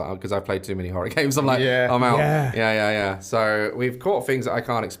that. I was like, because I played too many horror games. I'm like, I'm out. Yeah. So we've caught things that I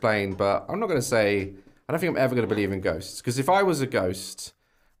can't explain, but I'm not going to say, I don't think I'm ever going to believe in ghosts. Because if I was a ghost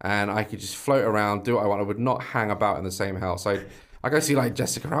and I could just float around, do what I want, I would not hang about in the same house. I go see like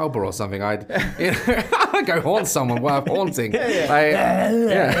Jessica Alba or something. I'd go haunt someone while I'm haunting.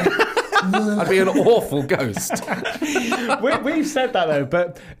 I'd be an awful ghost. We've said that though,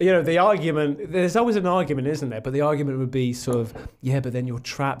 but you know the argument. There's always an argument, isn't there? But the argument would be sort of, but then you're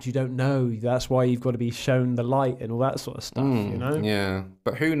trapped. You don't know. That's why you've got to be shown the light and all that sort of stuff. You know? Yeah,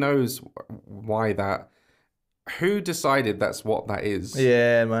 but who knows why that? Who decided that's what that is?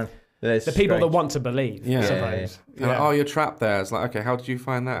 Yeah, man. the people that want to believe. I suppose. Yeah. Like, oh, you're trapped there. It's like, okay, how did you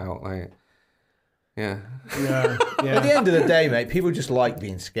find that out? Like, yeah. At the end of the day, mate, people just like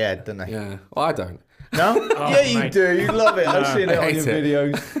being scared, don't they? Yeah. Well, I don't. No? Yeah, you do. You love it. I've seen it on your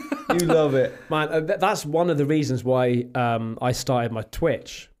videos. You love it. Man, that's one of the reasons why I started my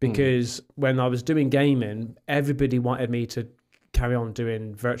Twitch, because when I was doing gaming, everybody wanted me to carry on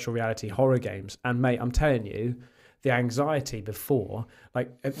doing virtual reality horror games. And mate, I'm telling you, the anxiety before,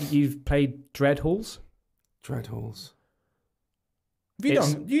 like, you've played Dread Halls? Dread Halls.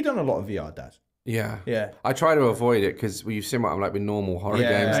 Have you done a lot of VR, Daz? Yeah. I try to avoid it because you've seen what I'm like with normal horror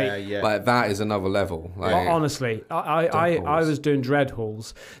games. Yeah. Like, that is another level. Like, honestly, I was doing Dread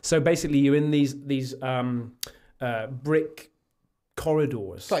Halls. So basically, you're in these brick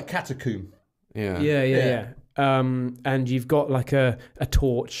corridors. It's like catacomb. Yeah. And you've got like a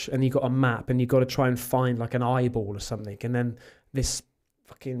torch, and you've got a map, and you've got to try and find like an eyeball or something, and then this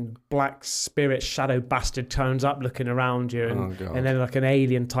fucking black spirit shadow bastard turns up looking around you, and then like an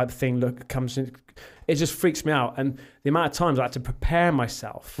alien type thing comes in. It just freaks me out, and the amount of times I had to prepare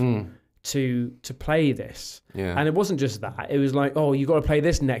myself to play this. And it wasn't just that, it was like, oh, you got to play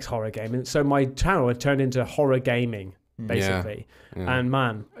this next horror game. And so my channel had turned into horror gaming basically. And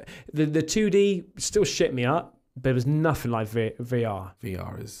man, the 2D still shit me up, but it was nothing like VR.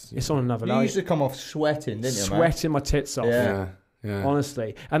 VR is it's on another level. You used to come off sweating, didn't you, sweating my tits off. Yeah.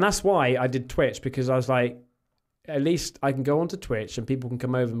 Honestly. And that's why I did Twitch, because I was like, at least I can go onto Twitch and people can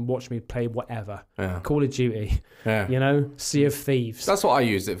come over and watch me play whatever. Call of Duty. You know, Sea of Thieves. That's what I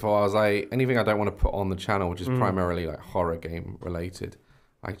used it for. I was like, anything I don't want to put on the channel, which is primarily like horror game related,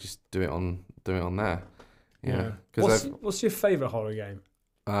 I just do it on there. Yeah. What's your favourite horror game?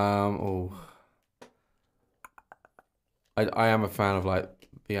 I am a fan of like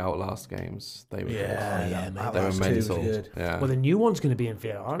the Outlast games. They were they were mental. Yeah. Well, the new one's going to be in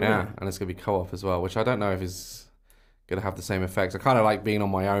VR, aren't and it's going to be co-op as well, which I don't know if is going to have the same effects. I kind of like being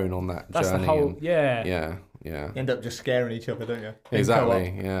on my own on that journey. The whole, yeah. You end up just scaring each other, don't you?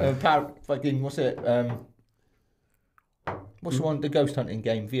 Exactly. Yeah. Fucking what's it? What's the one? The ghost hunting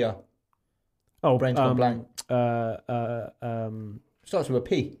game VR. Oh, brain's gone blank. Starts with a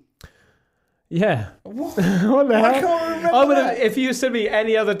P. Yeah. What? What the hell? I can't remember that. If you said me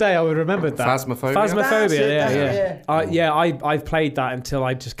any other day, I would have remembered that. Phasmophobia. I've played that until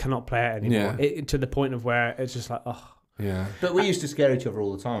I just cannot play it anymore. To the point of where it's just like, oh. Yeah. But we used to scare each other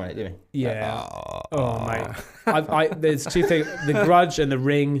all the time, didn't we? Yeah. Mate. There's two things: The Grudge and The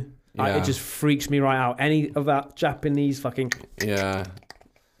Ring. It just freaks me right out. Any of that Japanese fucking. Yeah.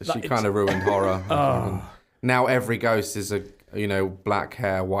 She kind of ruined horror. Now every ghost is a black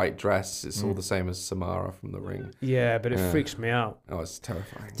hair, white dress. It's all the same as Samara from The Ring. Yeah, but it freaks me out. Oh, it's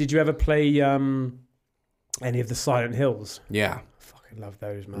terrifying. Did you ever play any of the Silent Hills? Yeah. I fucking love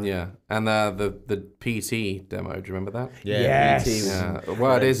those, man. Yeah. And the PT demo, do you remember that? Yeah. Yes. PT The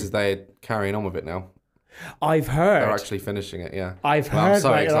word is they're carrying on with it now. I've heard. They're actually finishing it, yeah. I've heard. I'm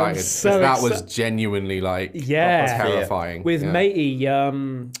so excited. That was genuinely terrifying. With Matey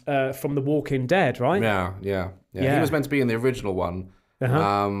from The Walking Dead, right? Yeah. He was meant to be in the original one,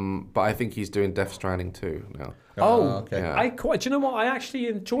 but I think he's doing Death Stranding too now. Okay. Yeah. Do you know what? I actually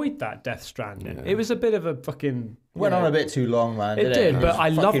enjoyed that Death Stranding. Yeah. It was a bit of a fucking... Went on a bit too long, man. It did, but I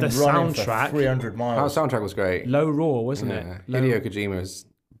love the soundtrack. 300 miles. Our soundtrack was great. Low Raw, wasn't it? Hideo Kojima is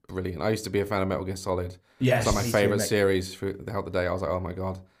brilliant. I used to be a fan of Metal Gear Solid. Yes, it's like my favourite series throughout the day. I was like, oh my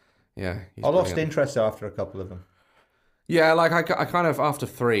God. Yeah. I lost interest after a couple of them. Yeah, like I kind of, after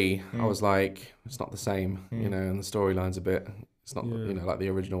 3, I was like, it's not the same, and the storyline's a bit, it's not, like the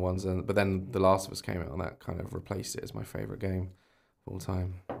original ones. But then The Last of Us came out and that kind of replaced it as my favourite game of all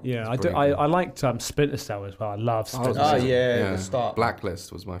time. Yeah, I liked Splinter Cell as well. I love Splinter Cell. The start.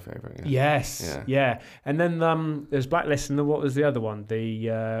 Blacklist was my favourite. Yes, yeah. And then there's Blacklist, and what was the other one?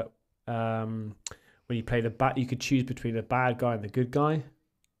 The when you play you could choose between the bad guy and the good guy. Do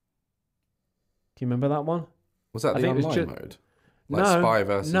you remember that one? Was that the online mode? Like Spy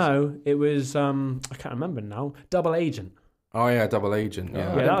versus... No, it was, I can't remember now, Double Agent. Oh yeah, Double Agent. Yeah,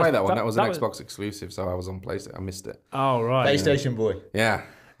 I didn't play that one. That was an Xbox exclusive, so I was on PlayStation. I missed it. Oh, right. PlayStation boy. Yeah.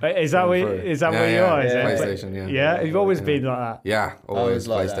 Is that what you are? PlayStation, Yeah, you've always been like that? Yeah, always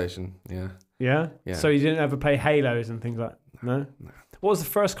PlayStation. That. Yeah? So you didn't ever play Halos and things like that? No? What was the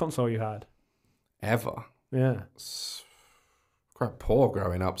first console you had? Ever? Yeah. It's quite poor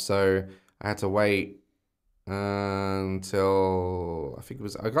growing up, so I had to wait until I think it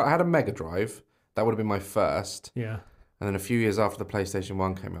was I had a Mega Drive. That would have been my first. Yeah. And then a few years after the PlayStation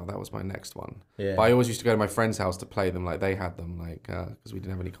 1 came out, that was my next one. Yeah. But I always used to go to my friend's house to play them, like they had them, like because we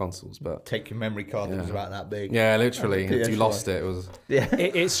didn't have any consoles. But take your memory card that was about that big. Yeah, literally. If you lost it, it was. Yeah.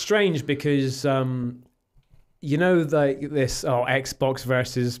 It's strange because you know, like this Xbox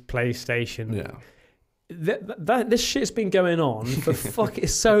versus PlayStation. Yeah. This shit's been going on for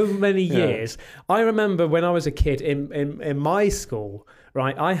so many years. I remember when I was a kid in my school,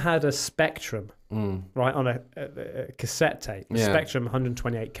 right? I had a Spectrum, right, on a cassette tape, Spectrum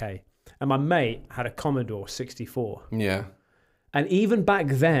 128K, and my mate had a Commodore 64. Yeah. And even back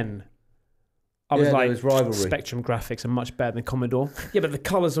then, I was like, rivalry. Spectrum graphics are much better than Commodore. Yeah, but the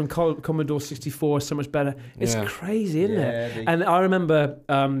colours on Commodore 64 are so much better. It's crazy, isn't it? And I remember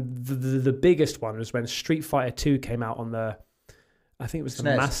the biggest one was when Street Fighter 2 came out on the, I think it was the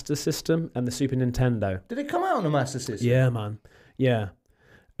Master System and the Super Nintendo. Did it come out on the Master System? Yeah, man. Yeah.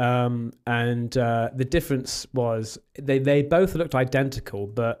 And the difference was they both looked identical,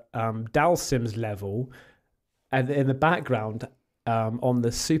 but Dalsim's level, and in the background, on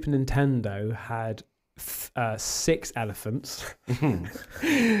the Super Nintendo had 6 elephants.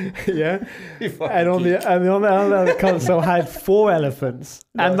 Yeah, and on the other console had 4 elephants,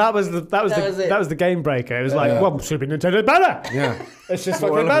 and that was the game breaker. It was like, well, Super Nintendo better. Yeah, it's just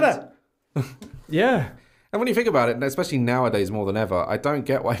fucking better. Yeah. And when you think about it, especially nowadays more than ever, I don't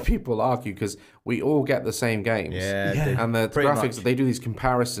get why people argue, because we all get the same games. Yeah. And the graphics, they do these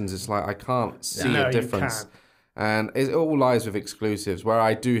comparisons. It's like, I can't see a difference. And it all lies with exclusives, where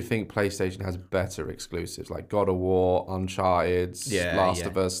I do think PlayStation has better exclusives, like God of War, Uncharted, Last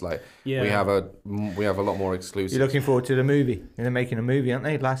of Us. Like we have a lot more exclusives. You're looking forward to the movie? They're making a movie, aren't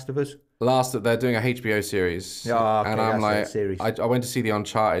they? Last of Us. They're doing a HBO series. Oh, okay, and I'm like, series. I went to see the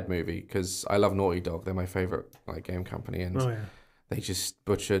Uncharted movie because I love Naughty Dog. They're my favorite game company, and they just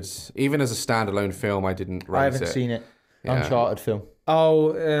butchered. Even as a standalone film, I didn't rate it. I haven't seen it. Yeah. Uncharted film.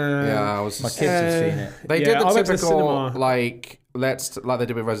 Oh, my kids have seen it. They did the typical like they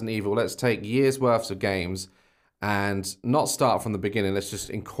did with Resident Evil. Let's take years worth of games and not start from the beginning. Let's just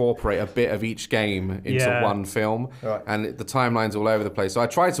incorporate a bit of each game into one film. Right. And the timeline's all over the place. So I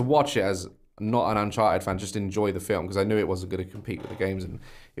tried to watch it as not an Uncharted fan, just enjoy the film, because I knew it wasn't going to compete with the games, and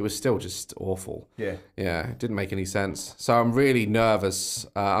it was still just awful. Yeah, it didn't make any sense. So I'm really nervous.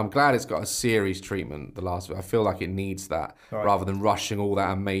 I'm glad it's got a series treatment. The last, I feel like it needs that rather than rushing all that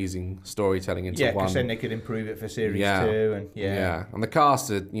amazing storytelling into one. Yeah, because then they could improve it for series 2, and and the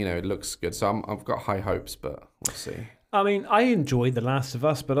cast, it looks good. So I've got high hopes, but we'll see. I mean, I enjoyed The Last of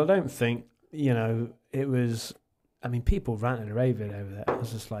Us, but I don't think it was. I mean, people ranted and raving over that. I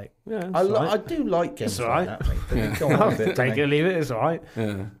was just like, I do like games like that, mate. Take it or leave it, it's all right.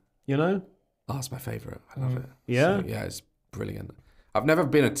 Yeah. You know? Oh, it's my favourite. I love it. Yeah? So, it's brilliant. I've never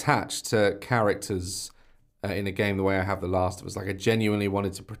been attached to characters in a game the way I have The Last of Us. Like, I genuinely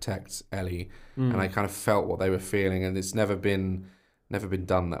wanted to protect Ellie, and I kind of felt what they were feeling, and it's never been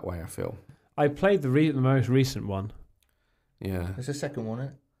done that way, I feel. I played the most recent one. Yeah. There's a second one,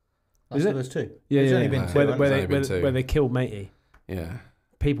 isn't it? Is it? There's 2. Yeah, There's only been 2. Where they killed Matey. Yeah.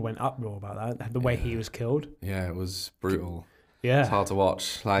 People went uproar about that. The way he was killed. Yeah, it was brutal. Yeah. It's hard to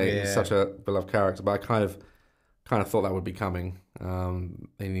watch. He's such a beloved character, but I kind of thought that would be coming.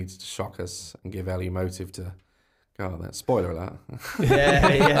 They needed to shock us and give Ellie motive to go on that. Spoiler alert.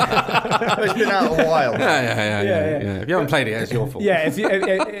 Yeah. It's been out a while. Yeah. If you haven't played it, it's your fault. Yeah, if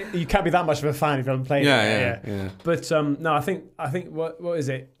you can't be that much of a fan if you haven't played it. Yeah. But no, I think what is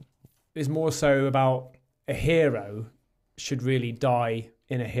it? It's more so about a hero should really die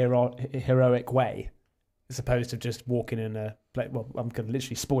in a heroic way, as opposed to just walking in a. Well, I'm going to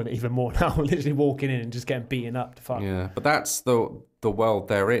literally spoil it even more now. Literally walking in and just getting beaten up to fuck. Yeah, but that's the world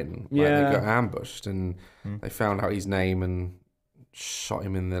they're in. They got ambushed and they found out his name and shot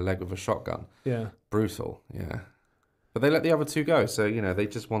him in the leg with a shotgun. Yeah, brutal. Yeah, but they let the other 2 go. So they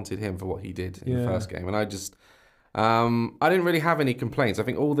just wanted him for what he did in the first game, and I just. I didn't really have any complaints. I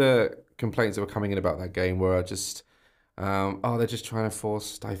think all the complaints that were coming in about that game were just, they're just trying to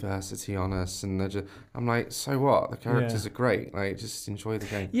force diversity on us, and I'm like, so what? The characters are great. Like, just enjoy the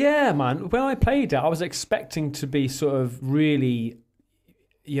game. Yeah, man. When I played it, I was expecting to be sort of really,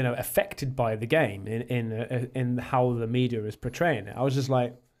 affected by the game in how the media is portraying it. I was just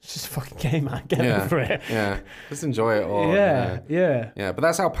like, it's just a fucking game, man. Get over it. Yeah, just enjoy it all. Yeah. But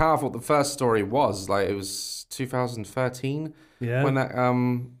that's how powerful the first story was. Like, it was 2013 when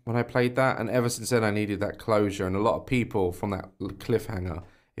I played that, and ever since then I needed that closure. And a lot of people from that cliffhanger,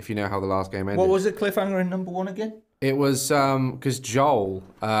 if you know how the last game ended. What was the cliffhanger in number 1 again? It was because Joel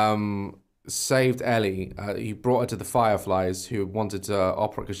saved Ellie. He brought her to the Fireflies, who wanted to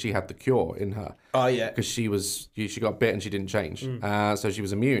operate because she had the cure in her. Oh yeah. Because she got bit and she didn't change, so she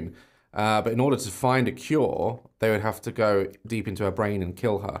was immune. But in order to find a cure, they would have to go deep into her brain and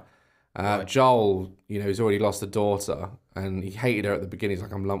kill her. Right. Joel, he's already lost a daughter, and he hated her at the beginning. He's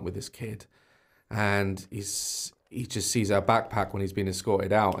like, I'm lumped with this kid, and he just sees her backpack when he's been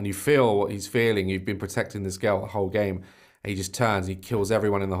escorted out, and you feel what he's feeling. You've been protecting this girl the whole game, and he just turns, he kills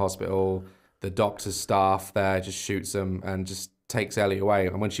everyone in the hospital. The doctor's staff there just shoots them and just takes Ellie away.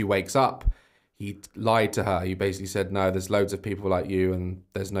 And when she wakes up, he lied to her. He basically said, no, there's loads of people like you and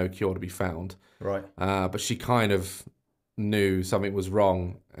there's no cure to be found. Right. But she kind of knew something was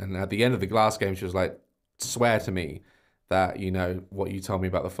wrong. And at the end of the Glass game, she was like, swear to me that, what you told me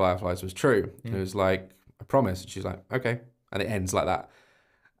about the Fireflies was true. It was like, I promise. And she's like, okay. And it ends like that.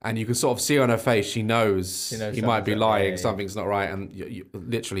 And you can sort of see on her face, she knows he might be lying, something's not right. And you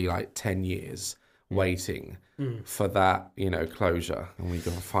literally like 10 years waiting for that, closure. And we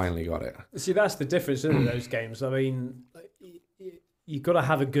finally got it. See, that's the difference in those games. I mean, you've got to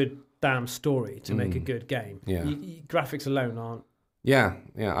have a good damn story to make a good game. Yeah. Graphics alone aren't. Yeah.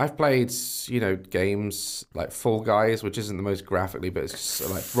 I've played, games like Fall Guys, which isn't the most graphically, but it's just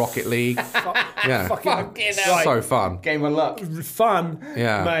like Rocket League. Fucking so fun. Game of luck. Fun.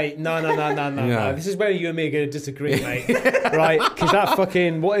 Yeah. Mate, no. This is where you and me are going to disagree, mate. Right? Because that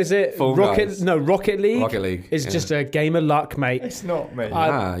fucking, what is it? Rocket League? Rocket League. Is just a game of luck, mate. It's not, mate.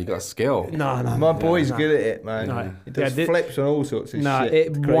 You got a skill. No. My boy's good at it, man. No. He does flips and all sorts of shit. No,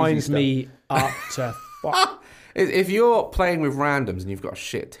 it winds me up to fuck. If you're playing with randoms and you've got a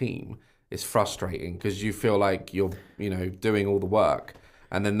shit team, it's frustrating because you feel like you're, doing all the work,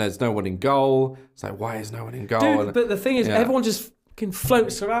 and then there's no one in goal. It's like, why is no one in goal? Dude, but the thing is, everyone just fucking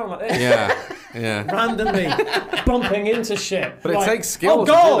floats around like this. Yeah. Randomly bumping into shit. But it takes skill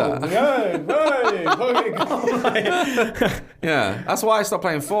to do that. Goal! Yeah, that's why I stopped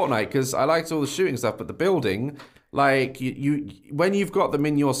playing Fortnite, because I liked all the shooting stuff, but the building, like you when you've got them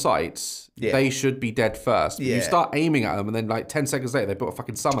in your sights, they should be dead first. But you start aiming at them, and then like 10 seconds later, they built a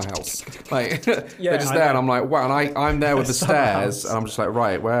fucking summer house. Like they're just there, and I'm like, wow. And I'm there with the stairs, and I'm just like,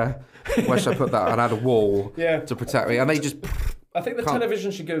 right, where should I put that? And I had a wall to protect me, and they just. I think the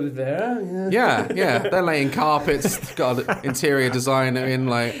television should go there. Yeah. They're laying carpets, got an interior designer in.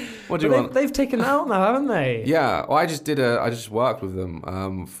 Like, what do you want? They've taken it out now, haven't they? Yeah. Well, I just worked with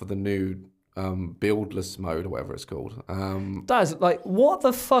them for the new buildless mode or whatever it's called. Daz, like, what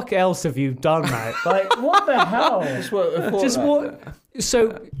the fuck else have you done, mate? Like, what the hell? What?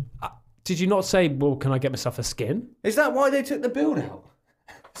 So, did you not say, well, can I get myself a skin? Is that why they took the build out?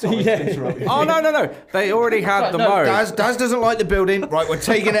 Sorry, oh no! They already had the mode. Daz doesn't like the building. Right, we're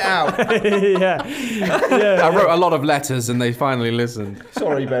taking it out. I wrote a lot of letters, and they finally listened.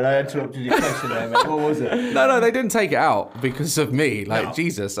 Sorry, Ben, I interrupted your question there, mate. What was it? No, they didn't take it out because of me. Like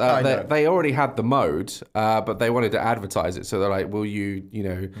Jesus, they already had the mode, but they wanted to advertise it. So they're like, "Will you,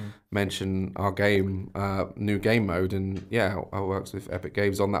 mention our game, new game mode?" And I worked with Epic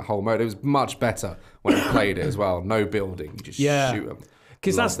Games on that whole mode. It was much better when I played it as well. No building, you just shoot them.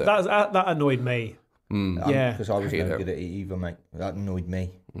 Because that annoyed me. Because I was no good at it either, mate. That annoyed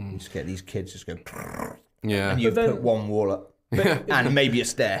me. You just get these kids just go. And you put one wall up and maybe a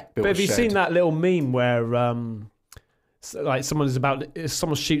stair. But have you seen that little meme where like someone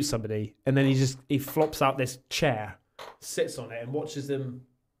shoots somebody, and then he flops out this chair, sits on it, and watches them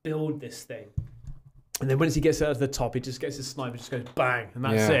build this thing. And then once he gets out of the top, he just gets his sniper, just goes bang, and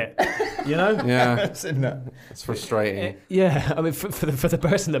that's it. Yeah. It's frustrating. I mean, for the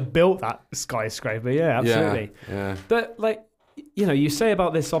person that built that skyscraper, absolutely. Yeah. But like, you say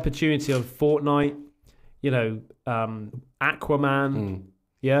about this opportunity of Fortnite, Aquaman.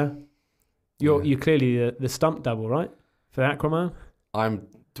 You're clearly the stunt double, right? For Aquaman. I'm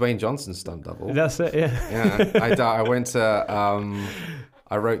Dwayne Johnson's stunt double. That's it. Yeah. I went to.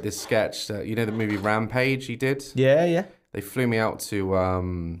 I wrote this sketch. The movie Rampage he did? Yeah. They flew me out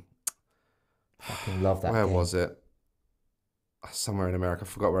to... fucking love that Where game. was it? Somewhere in America. I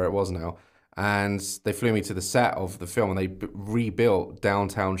forgot where it was now. And they flew me to the set of the film, and they rebuilt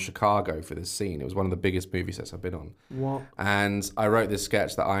downtown Chicago for this scene. It was one of the biggest movie sets I've been on. What? And I wrote this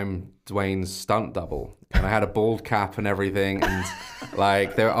sketch that I'm Dwayne's stunt double. And I had a bald cap and everything. And I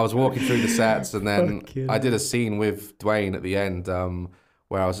was walking through the sets, and then I did a scene with Dwayne at the end,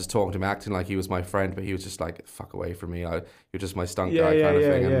 where I was just talking to him, acting like he was my friend, but he was just like, fuck away from me. You're just my stunt guy kind of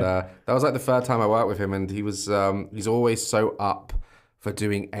thing. And that was like the third time I worked with him, and he was he's always so up for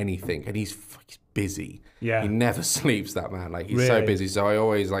doing anything, and he's busy. Yeah. He never sleeps, that man. Like, he's so busy. So I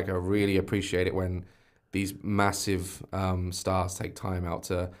always I really appreciate it when these massive stars take time out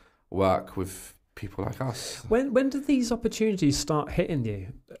to work with people like us. When did these opportunities start hitting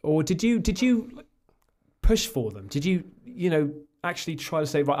you, or did you push for them? Did you actually try to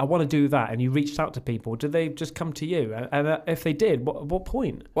say, right, I want to do that, and you reached out to people? Did they just come to you? And if they did, what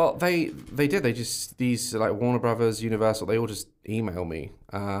point? Well, they did. They just, these like Warner Brothers, Universal, they all just email me,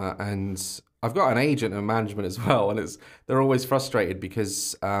 and I've got an agent and management as well, and they're always frustrated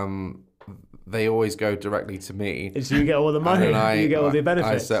because they always go directly to me. So you get all the money, you get all the benefits.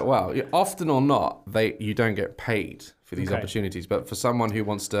 I said, well, often or not, you don't get paid for these opportunities, but for someone who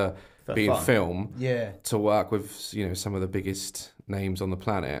wants to be in film, to work with some of the biggest names on the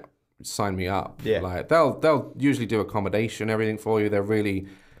planet, sign me up. Yeah. Like they'll usually do accommodation, everything for you. They're really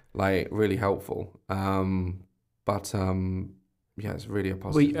helpful. It's really a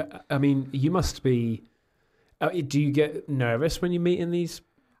positive. Well, I mean, you must be. Do you get nervous when you meet in these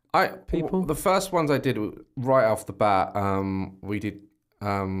people? The first ones I did right off the bat, we did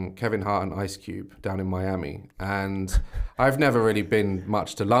Kevin Hart and Ice Cube down in Miami, and I've never really been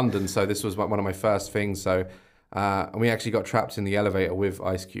much to London, so this was one of my first things. So and we actually got trapped in the elevator with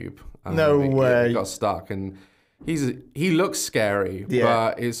Ice Cube. No way. He got stuck, and he looks scary,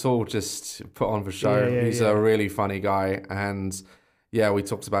 but it's all just put on for show. He's a really funny guy, and we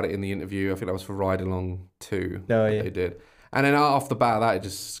talked about it in the interview. I think that was for Ride Along 2 they did. And then off the bat of that, it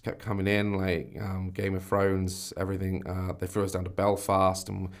just kept coming in, like Game of Thrones, everything. They flew us down to Belfast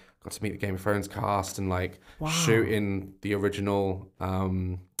and got to meet the Game of Thrones cast and shooting the original.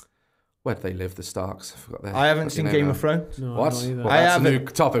 Where do they live, the Starks? I forgot their. I haven't seen Game of Thrones. No, what? Well, that's a new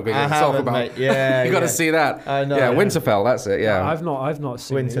topic we're going to talk about. Mate. Yeah, you got to see that. I know. Yeah, Winterfell. That's it. Yeah, I've not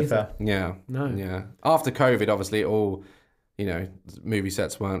seen Winterfell. Yeah, no. Yeah, after COVID, obviously, all movie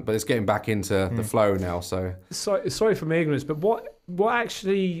sets weren't, but it's getting back into the flow now. So sorry for my ignorance, but what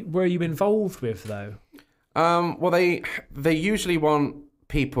actually were you involved with though? Well, they usually want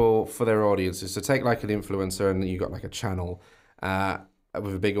people for their audiences. So take like an influencer, and you got like a channel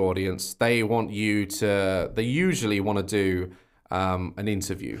with a big audience. They usually want to do an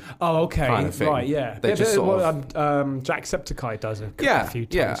interview. Oh, okay. Kind of thing. Right, yeah. Jacksepticeye does a few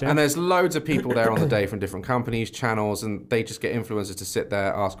times. And there's loads of people there on the day from different companies, channels, and they just get influencers to sit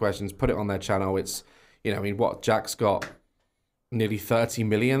there, ask questions, put it on their channel. It's, Jack's got nearly 30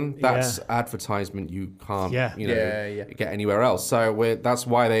 million. That's advertisement you can't, get anywhere else. So that's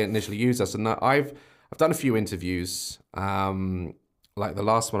why they initially used us. And I've done a few interviews. Like the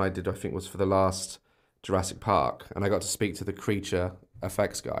last one I did, I think was for the last Jurassic Park, and I got to speak to the creature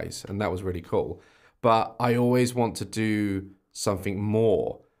effects guys, and that was really cool. But I always want to do something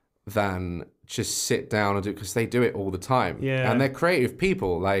more than just sit down and do it, because they do it all the time. Yeah. And they're creative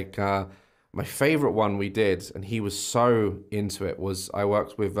people. Like my favorite one we did, and he was so into it, was I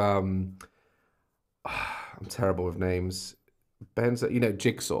worked with I'm terrible with names. Ben's,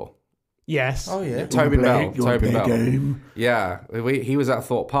 Jigsaw. Yes. Oh yeah. Tobin Bell. Yeah. He was at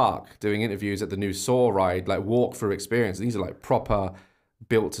Thorpe Park doing interviews at the new Saw ride, like walkthrough experience. These are like proper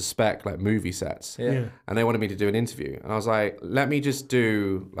built to spec, like movie sets. Yeah. And they wanted me to do an interview. And I was like, let me just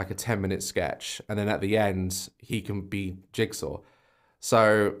do like a 10-minute sketch. And then at the end, he can be Jigsaw.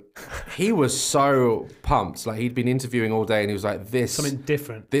 So he was so pumped. Like he'd been interviewing all day, and he was like, "This something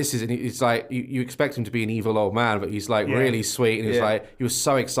different. This is." And it's like you expect him to be an evil old man, but he's like really sweet, and he was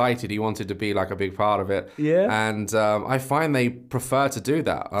so excited. He wanted to be like a big part of it. Yeah. And I find they prefer to do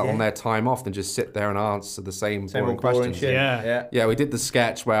that on their time off than just sit there and answer the same boring questions. Yeah. We did the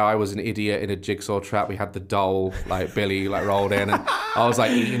sketch where I was an idiot in a jigsaw trap. We had the doll like Billy like rolled in, and I was like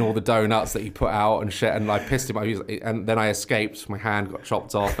eating all the donuts that he put out and shit, and I pissed him. And then I escaped. My hand got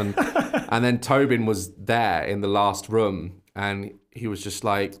chopped off, and then Tobin was there in the last room, and he was just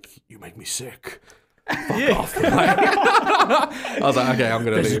like, "You make me sick. Fuck off." I was like, "Okay, I'm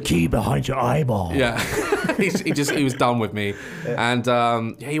gonna leave." There's a key behind your eyeball. Yeah, he was done with me, and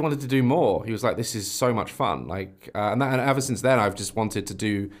he wanted to do more. He was like, "This is so much fun." Like, and ever since then, I've just wanted to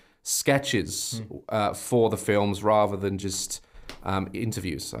do sketches for the films rather than just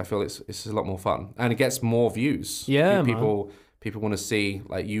interviews. I feel it's a lot more fun, and it gets more views. Yeah, People want to see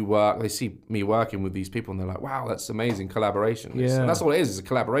like you work. They see me working with these people, and they're like, "Wow, that's amazing collaboration." And that's all it is. It's a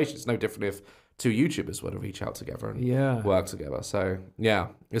collaboration. It's no different if two YouTubers were to reach out together and work together. So yeah,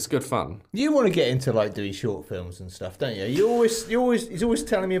 it's good fun. You want to get into like doing short films and stuff, don't you? He's always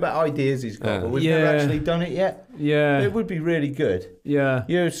telling me about ideas he's got, but we've never actually done it yet. Yeah, it would be really good. Yeah,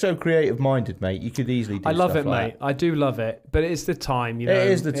 you're so creative minded, mate. You could easily do. I love it, like mate. I do love it, but it's the time. It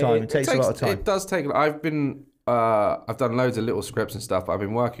is the time. It takes a lot of time. It does take. I've done loads of little scripts and stuff, but I've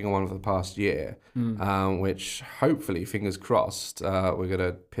been working on one for the past year, which hopefully, fingers crossed, we're going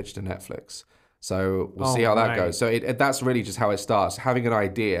to pitch to Netflix. So we'll see how that goes. So that's really just how it starts, having an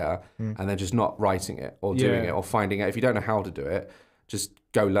idea and then just not writing it or doing it or finding it. If you don't know how to do it, just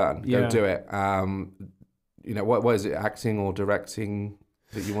go learn, go do it. You know, what is it, acting or directing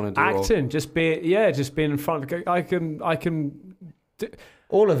that you want to do? Acting, just being in front of, I can do,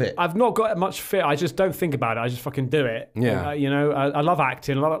 all of it. I've not got much fear. I just don't think about it. I just fucking do it. Yeah. You know, I love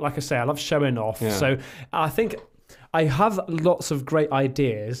acting. Like I say, I love showing off. Yeah. So I think I have lots of great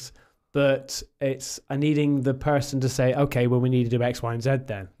ideas, but it's needing the person to say, okay, well, we need to do X, Y, and Z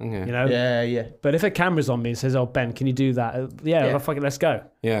then. Okay. You know? Yeah. But if a camera's on me and says, oh, Ben, can you do that? Well, fuck it, let's go.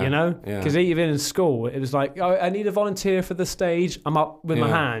 Yeah. You know? Because even in school, it was like, oh, I need a volunteer for the stage. I'm up with my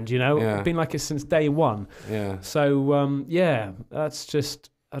hand, you know? It's been like it since day one. Yeah. So, that's just...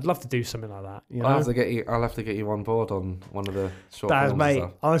 I'd love to do something like that. You know? I'll have to get you on board on one of the short films. Mate,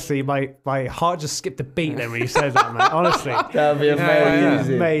 honestly, my heart just skipped a beat then when you said that, mate. Honestly, that'd be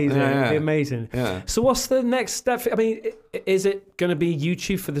amazing. It'd be amazing. Yeah. So, what's the next step? I mean, is it going to be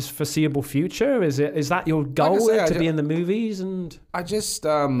YouTube for this foreseeable future? Is that your goal to be in the movies? And I just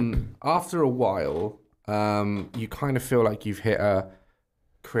after a while, you kind of feel like you've hit a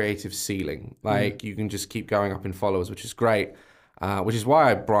creative ceiling. Like you can just keep going up in followers, which is great. Which is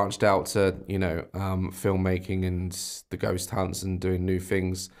why I branched out to, filmmaking and the ghost hunts and doing new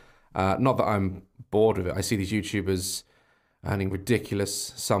things. Not that I'm bored with it. I see these YouTubers earning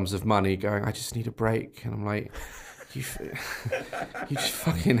ridiculous sums of money going, I just need a break. And I'm like, you just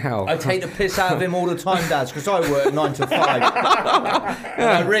fucking hell. I take the piss out of him all the time, Daz, because I work 9 to 5.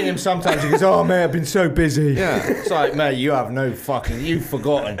 I ring him sometimes. He goes, "Oh mate, I've been so busy." Yeah, it's like, mate, you've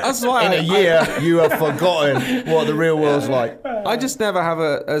forgotten. That's why in a year you have forgotten what the real world's like. I just never have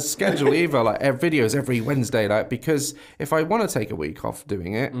a schedule either, like videos every Wednesday, like because if I want to take a week off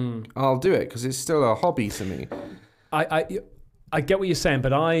doing it, I'll do it because it's still a hobby to me. I get what you're saying,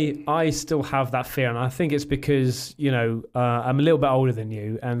 but I still have that fear, and I think it's because I'm a little bit older than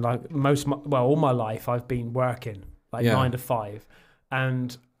you, and like all my life I've been working 9 to 5,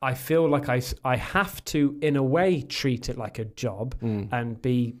 and I feel like I have to in a way treat it like a job and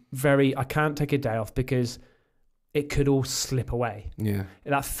be I can't take a day off because it could all slip away. Yeah,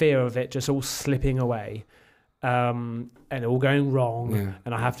 that fear of it just all slipping away. And all going wrong,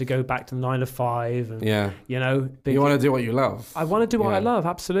 and I have to go back to 9 to 5. And, you want to do what you love. I want to do what I love,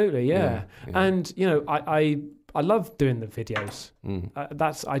 absolutely, And I love doing the videos.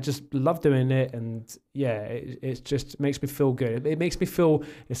 I just love doing it, and it just makes me feel good. It makes me feel.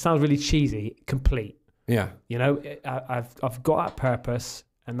 It sounds really cheesy, complete. Yeah, I've got that purpose,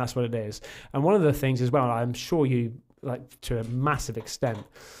 and that's what it is. And one of the things as well, I'm sure you like to a massive extent,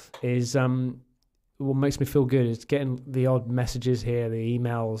 is what makes me feel good is getting the odd messages here, the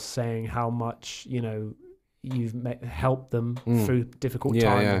emails saying how much you've helped them through difficult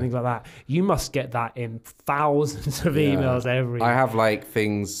times and things like that. You must get that in thousands of emails every. I have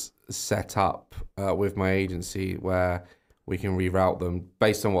things set up with my agency where we can reroute them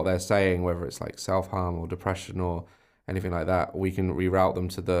based on what they're saying, whether it's like self-harm or depression or anything like that. We can reroute them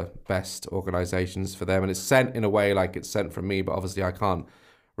to the best organizations for them, and it's sent in a way like it's sent from me, but obviously I can't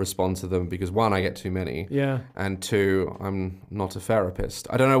respond to them because 1, I get too many, and 2, I'm not a therapist.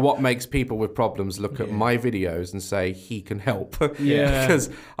 I don't know what makes people with problems look at my videos and say he can help because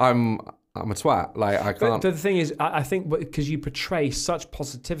I'm a twat. I can't. But the thing is, I think because you portray such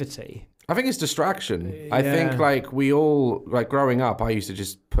positivity, I think it's distraction. I think we all growing up, I used to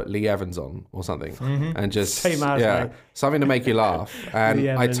just put Lee Evans on or something and just something to make you laugh, and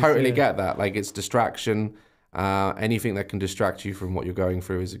I totally get that. It's distraction. Anything that can distract you from what you're going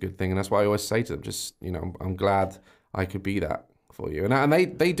through is a good thing, and that's why I always say to them, just I'm glad I could be that for you, and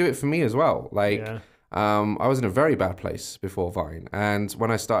they do it for me as well. I was in a very bad place before Vine, and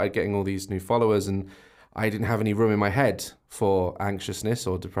when I started getting all these new followers, and I didn't have any room in my head for anxiousness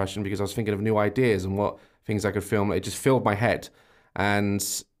or depression because I was thinking of new ideas and what things I could film. It just filled my head, and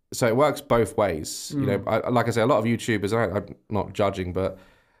so it works both ways. Like I say, a lot of YouTubers, I'm not judging, but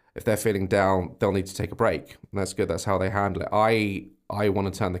if they're feeling down, they'll need to take a break. And that's good. That's how they handle it. I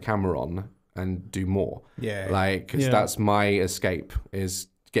want to turn the camera on and do more. That's my escape, is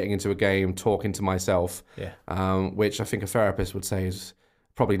getting into a game, talking to myself, which I think a therapist would say is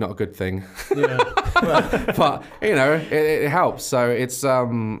probably not a good thing. But, it helps. So it's,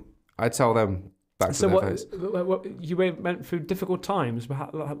 I tell them back to their face. You went through difficult times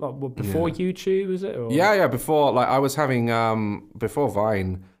before YouTube, is it? Or? Yeah. Before, I was having, before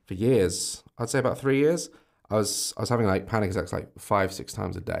Vine, for years, I'd say about 3 years, I was having panic attacks 5-6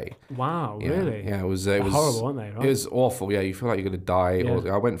 times a day. Wow, really? Yeah, it was horrible, weren't they? Right? It was awful. Yeah, you feel like you're gonna die.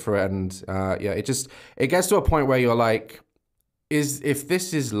 Yeah. I went for it, and it gets to a point where you're like, if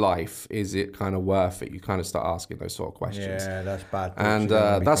this is life, is it kind of worth it? You kind of start asking those sort of questions. Yeah, that's bad. And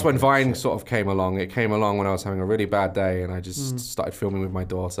that's when Vine sort of came along. It came along when I was having a really bad day, and I just started filming with my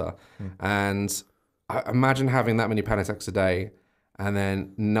daughter. And I imagine having that many panic attacks a day, and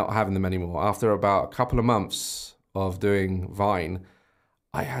then not having them anymore. After about a couple of months of doing Vine,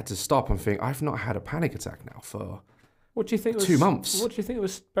 I had to stop and think, I've not had a panic attack now for what do you think 2 months. What do you think it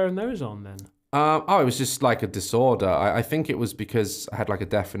was spurring those on then? It was just like a disorder. I think it was because I had like a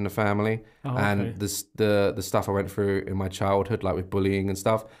death in the family, and the stuff I went through in my childhood, like with bullying and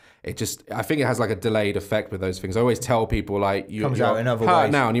stuff. I think it has like a delayed effect with those things. I always tell people like you're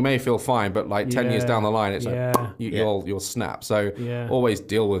hurt now and you may feel fine, but like 10 years down the line, it's like you'll snap. So always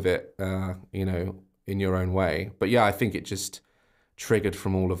deal with it, in your own way. But yeah, I think it just triggered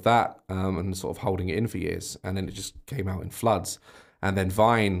from all of that and sort of holding it in for years, and then it just came out in floods. And then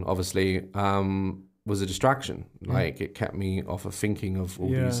Vine, obviously, was a distraction. Like, it kept me off of thinking of all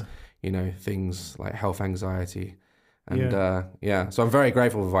these, things like health anxiety. And, so I'm very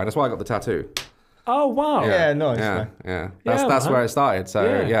grateful for Vine. That's why I got the tattoo. Oh, wow. Yeah, nice. Yeah. That's where it started. So,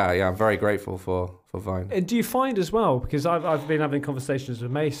 I'm very grateful for Vine. And do you find as well, because I've been having conversations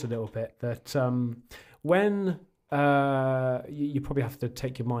with Mace a little bit, that when you probably have to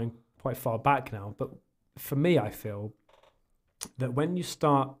take your mind quite far back now, but for me, I feel that when you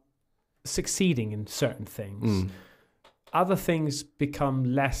start succeeding in certain things, other things become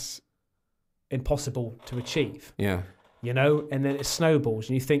less impossible to achieve. Yeah. And then it snowballs,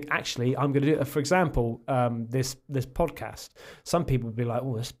 and you think, actually, I'm going to do it. For example, this podcast. Some people would be like,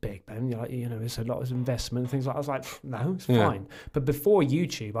 "Oh, that's big, man. You're like, it's a lot of investment and things like that." I was like, "No, it's fine." But before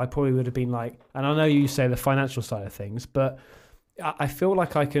YouTube, I probably would have been like, and I know you say the financial side of things, but I feel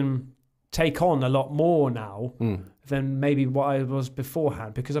like I can take on a lot more now than maybe what I was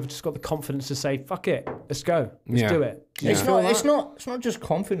beforehand, because I've just got the confidence to say, "Fuck it, let's go, let's do it." Yeah. It's not just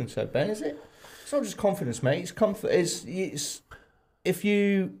confidence, though, Ben, is it? It's not just confidence, mate. It's comfort. It's if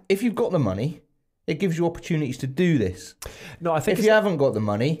you've got the money, it gives you opportunities to do this. No, I think if you haven't got the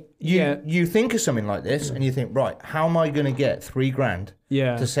money, you think of something like this, and you think, right, how am I going to get $3,000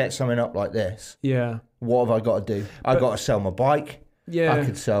 to set something up like this? Yeah. What have I got to do? I got to sell my bike. Yeah. I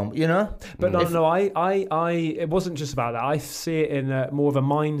could sell, But it wasn't just about that. I see it in more of a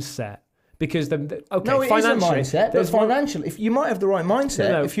mindset. Because it is a mindset. There's financial. If you might have the right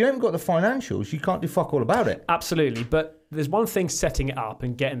mindset, if you haven't got the financials, you can't do fuck all about it. Absolutely, but there's one thing setting it up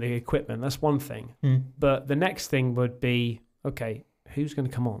and getting the equipment. That's one thing. But the next thing would be, okay, who's going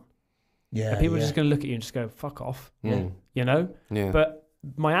to come on? Yeah, and people are just going to look at you and just go, "Fuck off," Yeah. But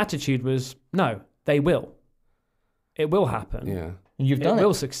my attitude was, no, they will. It will happen. Yeah, and you've done it. It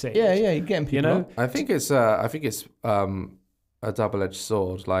will succeed. Yeah, you're getting people. I think it's a double-edged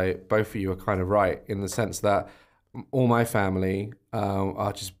sword. Like, both of you are kind of right in the sense that all my family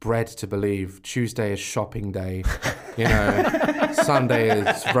are just bred to believe Tuesday is shopping day, Sunday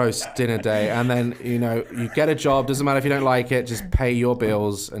is roast dinner day, and then you get a job, doesn't matter if you don't like it, just pay your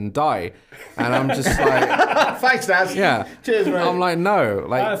bills and die. And I'm just like, thanks, Daz. Yeah, cheers, mate. I'm like, no,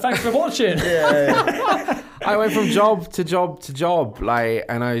 like, thanks for watching. I went from job to job to job,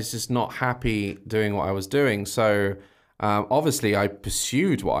 and I was just not happy doing what I was doing. So obviously, I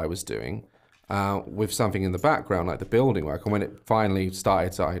pursued what I was doing with something in the background, like the building work. And when it finally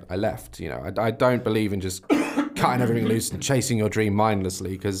started, I left. I don't believe in just cutting everything loose and chasing your dream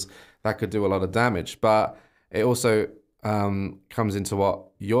mindlessly, because that could do a lot of damage. But it also comes into what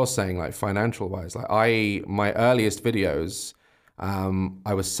you're saying, like financial-wise. Like my earliest videos,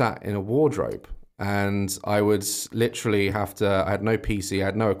 I was sat in a wardrobe. And I would literally I had no PC, I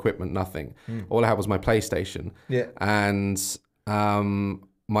had no equipment, nothing. All I had was my PlayStation. Yeah. And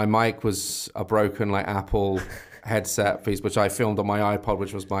my mic was a broken Apple headset piece, which I filmed on my iPod,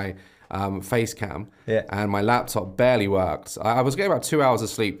 which was my face cam. Yeah. And my laptop barely worked. I was getting about 2 hours of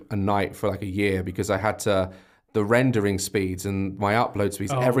sleep a night for a year, because I had the rendering speeds and my upload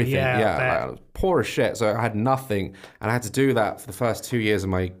speeds, everything. Poor as shit. So I had nothing, and I had to do that for the first 2 years of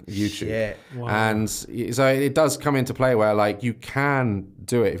my YouTube. Shit. Wow. And so it does come into play where you can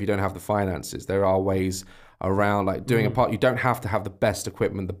do it if you don't have the finances. There are ways around doing a part. You don't have to have the best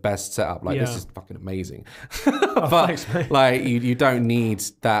equipment, the best setup. This is fucking amazing. But thanks, you don't need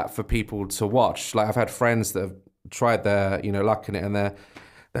that for people to watch. I've had friends that have tried their luck in it, and they're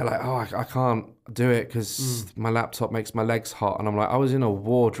like, "Oh, I can't do it because my laptop makes my legs hot." And I'm like, I was in a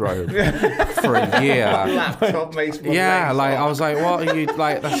wardrobe for a year. Laptop makes my legs hot. I was like, what are you,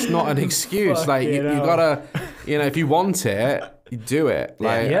 that's not an excuse. You gotta, if you want it, you do it.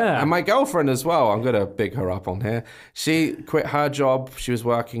 And my girlfriend as well, I'm gonna big her up on here. She quit her job. She was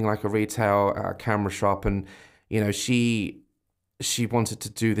working a retail camera shop, and she she wanted to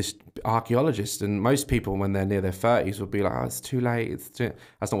do this archaeologist, and most people when they're near their 30s would be like, oh, it's too late.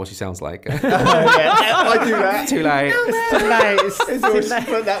 That's not what she sounds like. I do that. It's too late. It's too late. It's always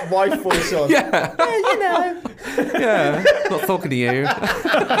put that wife voice on. Yeah. Yeah, you know. Yeah, not talking to you.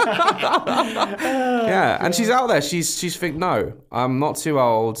 Yeah, and she's out there. She's think, no, I'm not too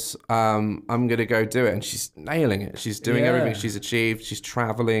old. I'm gonna go do it, and she's nailing it. She's doing everything she's achieved. She's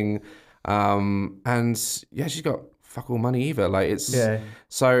traveling, and yeah, she's got fuck all money either. Like it's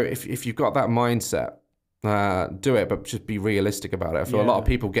so if you've got that mindset, do it, but just be realistic about it. I feel a lot of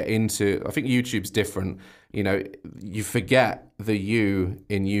people get into, I think YouTube's different. You know, you forget the you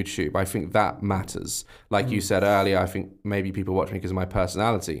in YouTube. I think that matters. Like you said earlier, I think maybe people watch me because of my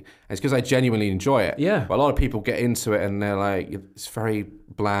personality. And it's because I genuinely enjoy it. Yeah. But a lot of people get into it and they're like, it's very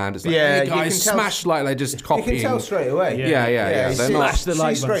bland. It's like, hey guys, smash like they're just copying. You can tell straight away. Yeah. They're smash the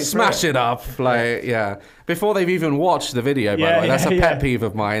like button. Smash it up. Like, before they've even watched the video, by the way. That's a pet peeve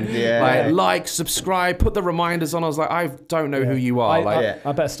of mine. Like, subscribe, put the reminders on. I was like, I don't know who you are.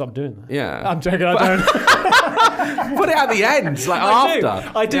 I better stop doing that. Yeah. I'm joking, I don't. Put it at the end, like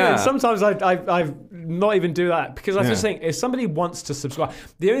after. I do. And sometimes I not even do that because I just think if somebody wants to subscribe,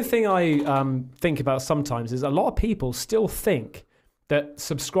 the only thing I think about sometimes is a lot of people still think that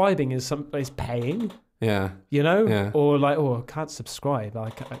subscribing is paying. Yeah. You know? Yeah. Or like, I can't subscribe.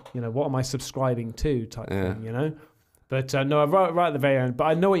 What am I subscribing to type thing, you know? But no, right at the very end. But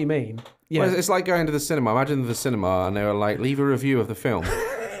I know what you mean. Yeah. Well, it's like going to the cinema. Imagine the cinema and they were like, leave a review of the film.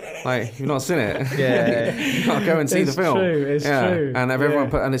 Like, you've not seen it. You can't go and see the film. It's true. And everyone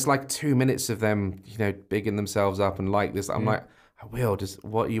and it's like 2 minutes of them, bigging themselves up and like this. I'm like, I will. Just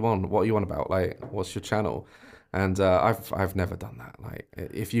what are you on? What are you on about? like, what's your channel? And I've never done that. Like,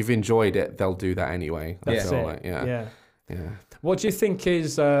 if you've enjoyed it, they'll do that anyway. That's all. Like, yeah. What do you think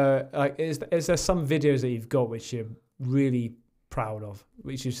is is there some videos that you've got which you're really proud of,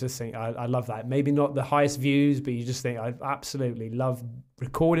 which you just think I love that? Maybe not the highest views, but you just think I absolutely love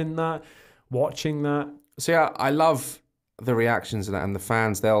recording that, watching that. So I love the reactions and that, and the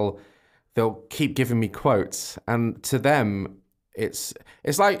fans. They'll keep giving me quotes, and to them, it's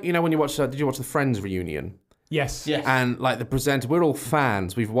like when you watch. Did you watch the Friends reunion? Yes. And like the presenter, we're all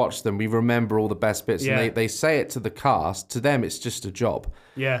fans. We've watched them. We remember all the best bits. Yeah. And they say it to the cast. To them, it's just a job.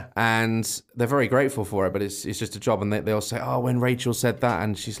 Yeah. And they're very grateful for it, but it's just a job. And they'll say, oh, when Rachel said that,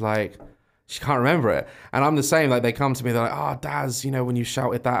 and she's like, she can't remember it. And I'm the same. Like they come to me, they're like, oh, Daz, when you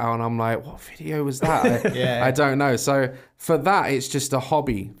shouted that out. And I'm like, what video was that? I don't know. So for that, it's just a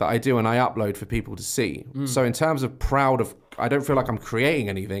hobby that I do and I upload for people to see. So in terms of proud of, I don't feel like I'm creating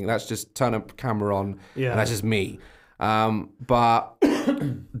anything. That's just turn a camera on and that's just me. But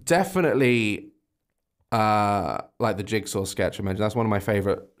definitely like the Jigsaw sketch I mentioned. That's one of my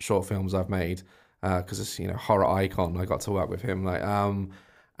favorite short films I've made because it's, horror icon. I got to work with him.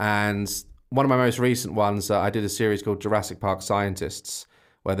 And one of my most recent ones, I did a series called Jurassic Park Scientists,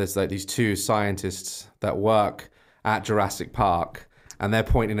 where there's like these two scientists that work at Jurassic Park, and they're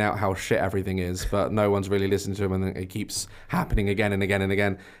pointing out how shit everything is, but no one's really listening to them, and it keeps happening again and again and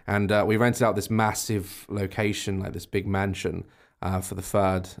again. And we rented out this massive location, like this big mansion, for the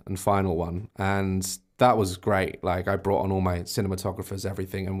third and final one, and that was great. Like I brought on all my cinematographers,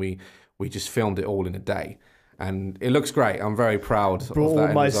 everything, and we just filmed it all in a day. And it looks great. I'm very proud of that. Brought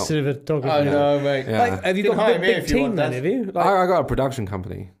all my cinematography. I know, mate. Yeah. Like, have you got a big team then, have you? Like, I got a production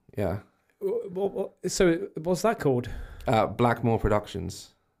company, yeah. So what's that called? Blackmore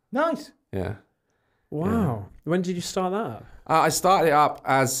Productions. Nice. Yeah. Wow. Yeah. When did you start that up? I started it up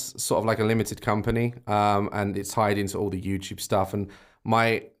as sort of like a limited company, and it's tied into all the YouTube stuff. And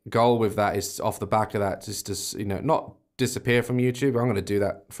my goal with that is off the back of that, just to, not disappear from YouTube. I'm going to do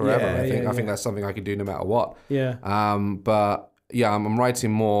that forever. I think that's something I can do no matter what. Yeah. But yeah, I'm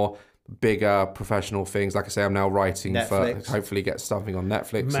writing more bigger professional things. Like I say, I'm now writing Netflix. For hopefully get something on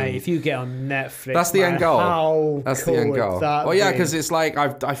Netflix. Mate, if you get on Netflix, that's the end goal. That's the end goal. Well, yeah, because it's like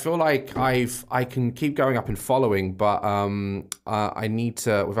I feel like I can keep going up in following, but I need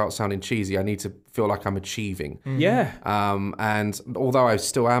to, without sounding cheesy, I need to feel like I'm achieving. Yeah. And although I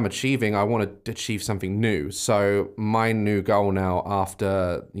still am achieving, I want to achieve something new. So my new goal now,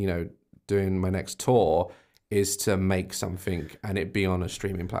 after doing my next tour, is to make something and it be on a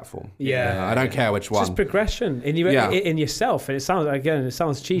streaming platform. Yeah. I don't care which one. It's just progression in yourself. And it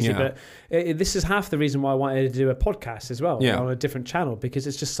sounds cheesy, but this is half the reason why I wanted to do a podcast as well on a different channel, because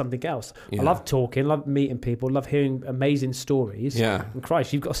it's just something else. I love talking, love meeting people, love hearing amazing stories. Yeah. And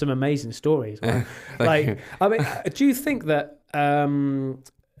Christ, you've got some amazing stories. Like, I mean, do you think that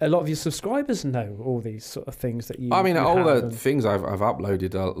a lot of your subscribers know all these sort of things that you? I mean, all the things I've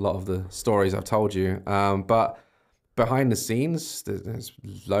uploaded, a lot of the stories I've told you. But behind the scenes, there's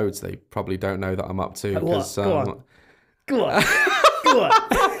loads they probably don't know that I'm up to. Go on.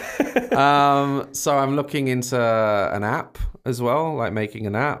 So I'm looking into an app as well, like making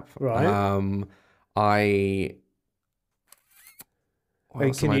an app. Right.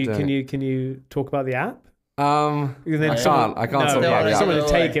 Can you talk about the app? I can't talk about the app. Someone will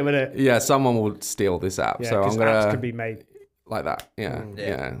take it, wouldn't it? Yeah, someone will steal this app. Yeah, so I'm gonna apps could be made like that. Yeah.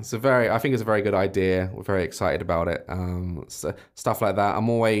 It's I think it's a very good idea. We're very excited about it. So stuff like that. I'm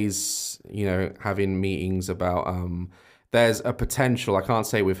always, having meetings about. There's a potential. I can't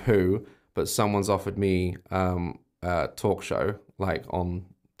say with who, but someone's offered me a talk show like on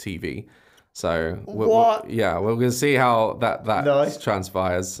TV. So we're gonna see how that nice.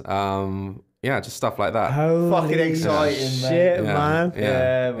 transpires. Just stuff like that. Fucking exciting, shit, man.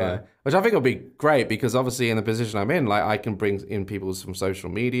 Yeah. Which I think will be great because obviously in the position I'm in, like I can bring in people from social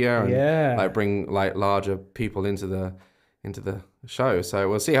media and like bring like larger people into the show. So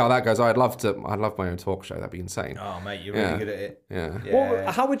we'll see how that goes. I'd love my own talk show. That'd be insane. Oh mate, you're really good at it. Yeah.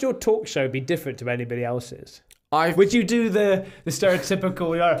 Well, how would your talk show be different to anybody else's? Would you do the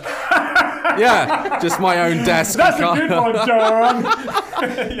stereotypical? Yeah, just my own desk. That's a good one, John.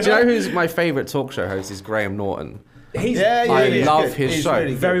 Do you know who's my favourite talk show host? Is Graham Norton. I love his show.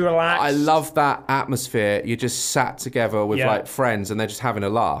 Really very relaxed. I love that atmosphere. You just sat together with like friends and they're just having a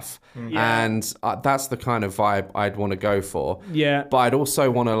laugh. And that's the kind of vibe I'd want to go for. Yeah. But I'd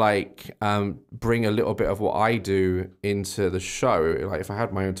also want to like bring a little bit of what I do into the show. Like if I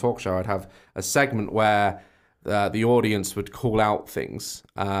had my own talk show, I'd have a segment where the audience would call out things,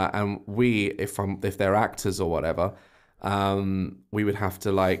 and if they're actors or whatever, we would have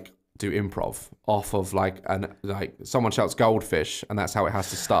to like do improv off of like someone shouts goldfish and that's how it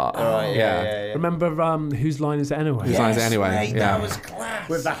has to start. Yeah. Remember Whose Line Is It Anyway? Whose Line Is It Anyway? Mate, that was class.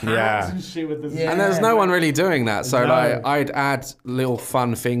 With the hands and shit with the and there's no one really doing that. So like I'd add little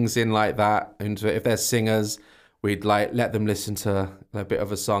fun things in like that into it. If they're singers, we'd like let them listen to a bit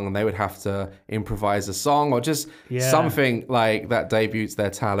of a song and they would have to improvise a song or just something like that debuts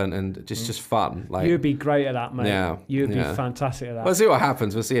their talent and just fun. Like you'd be great at that, mate. Yeah, you'd be fantastic at that. We'll see what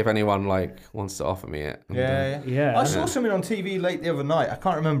happens. We'll see if anyone like wants to offer me it. And, I saw something on TV late the other night. I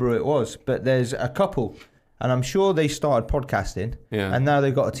can't remember who it was, but there's a couple, and I'm sure they started podcasting. Yeah. And now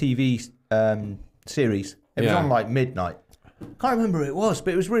they've got a TV series. It was on like midnight. Can't remember who it was,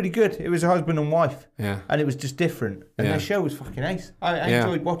 but it was really good. It was a husband and wife. Yeah. And it was just different. And their show was fucking ace. I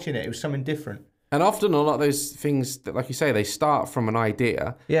enjoyed watching it. It was something different. And often a lot of those things, that, like you say, they start from an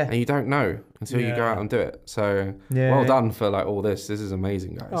idea. Yeah. And you don't know until you go out and do it. So well done for like all this. This is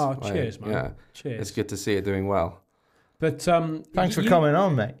amazing, guys. Oh, cheers, man. Yeah. Cheers. It's good to see it doing well. But thanks for coming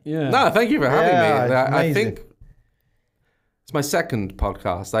on, mate. Yeah. No, thank you for having me. I think it's my second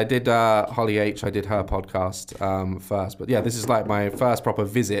podcast. I did Holly H. I did her podcast first, but this is like my first proper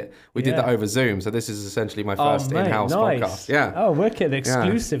visit. We did that over Zoom, so this is essentially my first in-house podcast. Yeah. Oh, wicked!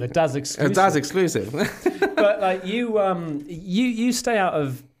 Exclusive, a Daz exclusive. A Daz exclusive. But like you stay out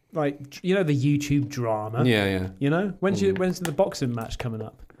of like the YouTube drama. Yeah. When's the boxing match coming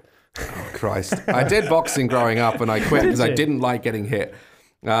up? Oh Christ! I did boxing growing up, and I quit because I didn't like getting hit.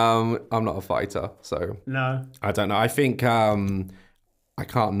 I'm not a fighter, so no. I don't know. I think I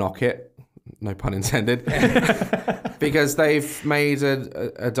can't knock it, no pun intended, because they've made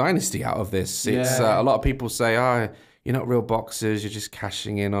a dynasty out of this. It's a lot of people say, "Oh, you're not real boxers; you're just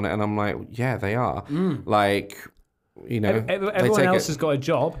cashing in on it," and I'm like, "Yeah, they are." Like, everyone else has got a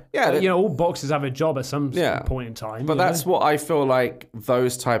job. Yeah, all boxers have a job at some point in time. But that's what I feel like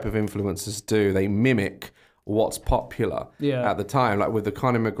those type of influencers do. They mimic what's popular at the time, like with the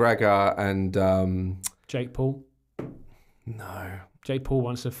Conor McGregor and Jake Paul. No, Jake Paul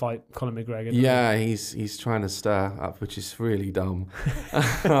wants to fight Conor McGregor. Yeah, he's trying to stir up, which is really dumb.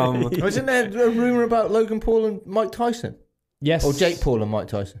 Wasn't there a rumor about Logan Paul and Mike Tyson? Yes, or Jake Paul and Mike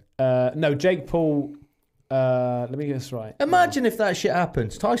Tyson? No, Jake Paul. Let me get this right. Imagine if that shit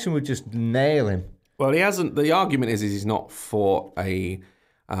happens. Tyson would just nail him. Well, he hasn't. The argument is he's not fought a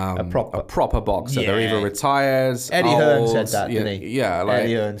proper boxer. They're either retired. Eddie Hearn said that, didn't he? Yeah, like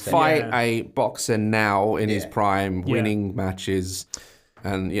Eddie Hearn said fight a boxer now in his prime, winning matches,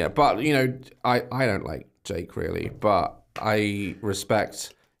 and But I don't like Jake really, but I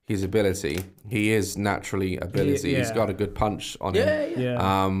respect his ability. He is naturally ability. He's got a good punch on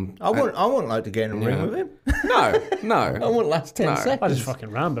him. I wouldn't like to get in a ring with him. No. I wouldn't last 10 seconds. I just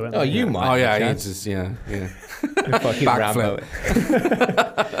fucking Rambo. Oh, you might. Oh yeah, he just fucking Rambo.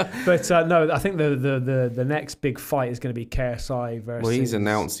 But no, I think the next big fight is going to be KSI versus. Well, he's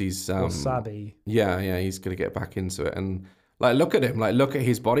announced he's Wasabi. Yeah, he's going to get back into it, and Like, look at him. Like, look at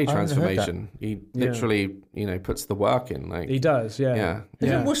his body transformation. He literally, puts the work in. Like he does. Yeah.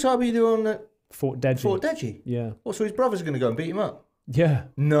 Didn't Wasabi do on Fort Deji? Yeah. What? So his brother's going to go and beat him up? Yeah.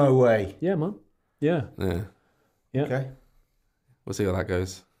 No way. Yeah, man. Yeah. Okay. We'll see how that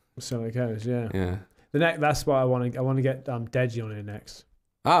goes. Yeah. Yeah. That's what I want to get Deji on here next.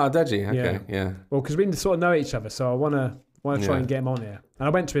 Ah, Deji. Okay. Yeah. Well, because we sort of know each other, so I want to try and get him on here. And I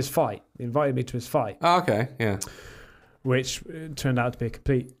went to his fight. He invited me to his fight. Oh, okay. Yeah. Which turned out to be a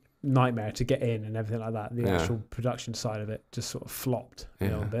complete nightmare to get in and everything like that. The actual production side of it just sort of flopped a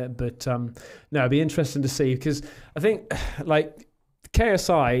little bit. But no, it'd be interesting to see, because I think like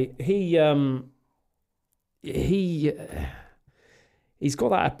KSI, he's got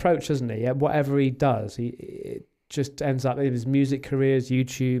that approach, hasn't he? Yeah, whatever he does, it just ends up in his music career, his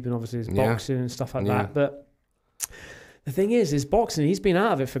YouTube, and obviously his boxing and stuff like that. But the thing is, his boxing, he's been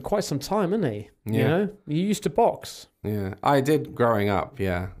out of it for quite some time, hasn't he? Yeah. You know, he used to box. Yeah, I did growing up,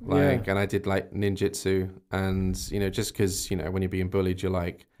 and I did like ninjutsu, and just because when you're being bullied, you're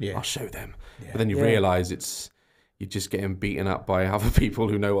like, I'll show them, but then you realise you're just getting beaten up by other people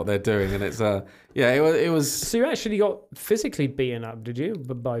who know what they're doing, and it's it was. So you actually got physically beaten up, did you,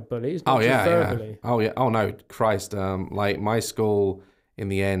 by bullies? Not just verbally? Oh no, Christ! Like my school, in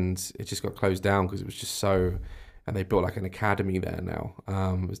the end, it just got closed down because it was just so. And they built like an academy there now.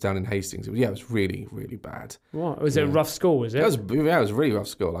 It was down in Hastings. It was really, really bad. What? Was it a rough school, was it? It was a really rough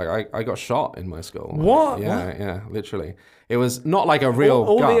school. Like I got shot in my school. What? Yeah, literally. It was not like a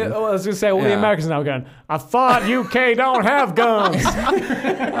real gun. I was going to say, all the Americans now going, I thought UK don't have guns.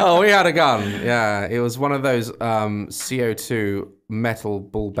 Oh, we had a gun. Yeah, it was one of those CO2 metal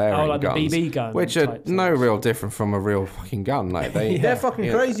ball bearing guns. The BB guns. Which are no real different from a real fucking gun. Like they're fucking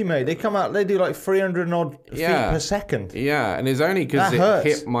crazy, mate. They come out, they do like 300 odd feet per second. Yeah, and it's only because it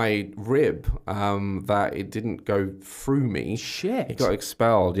hit my rib that it didn't go through me. Shit. It got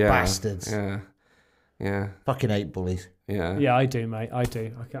expelled, Bastards. Yeah. Fucking hate bullies. Yeah. Yeah, I do, mate. I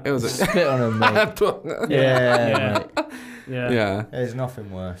do. It was a spit on them, mate. Yeah. There's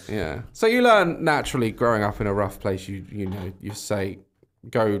nothing worse. Yeah. So you learn naturally growing up in a rough place. You say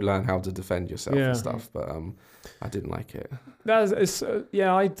go learn how to defend yourself and stuff. But I didn't like it. I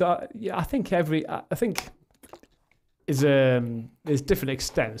think there's different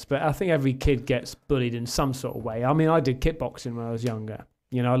extents, but I think every kid gets bullied in some sort of way. I mean, I did kickboxing when I was younger.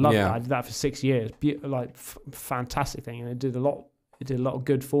 I loved that. I did that for 6 years. Fantastic thing, and it did a lot of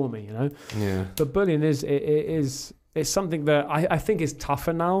good for me. Yeah. But bullying it's something that I think is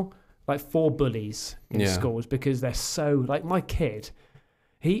tougher now, like for bullies in schools, because they're so like my kid,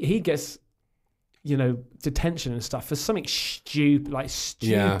 he gets detention and stuff for something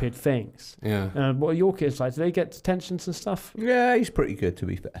stupid things. Yeah. What are your kids like? Do they get detentions and stuff? Yeah, he's pretty good, to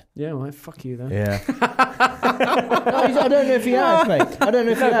be fair. Yeah, well, fuck you then. Yeah. I don't know if he has, mate. I don't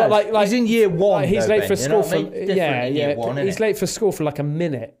know if he has. Like, he's in year one. He's late for school for year one, he's late for school for like a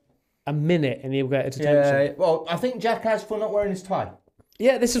minute, and he'll get a detention. Yeah. Well, I think Jack has for not wearing his tie.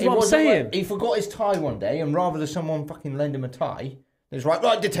 Yeah, this is what I'm saying. He forgot his tie one day, and rather than someone fucking lend him a tie, it's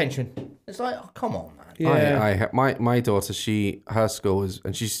right, detention. It's like, oh, come on, man. Yeah. My daughter, her school is,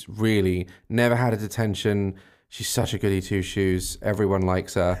 and she's really never had a detention. She's such a goody two shoes. Everyone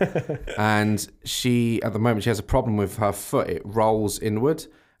likes her. And at the moment, she has a problem with her foot. It rolls inward,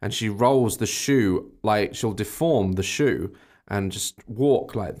 and she rolls the shoe, like she'll deform the shoe and just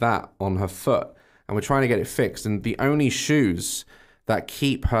walk like that on her foot. And we're trying to get it fixed. And the only shoes that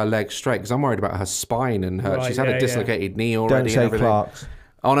keep her legs straight, because I'm worried about her spine and her. She's had a dislocated knee already. Don't say and everything. Clark's.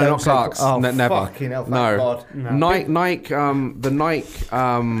 Oh no, not Clark's. Oh, never. Fucking hell, thank God. No. Nike. The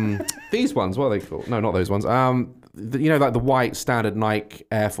Nike. These ones. What are they called? No, not those ones. Like the white standard Nike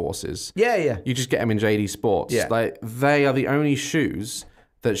Air Forces. Yeah. You just get them in JD Sports. Yeah. Like they are the only shoes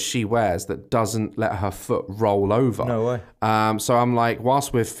that she wears that doesn't let her foot roll over. No way. So I'm like,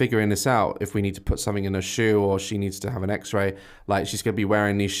 whilst we're figuring this out, if we need to put something in her shoe or she needs to have an X-ray, like she's going to be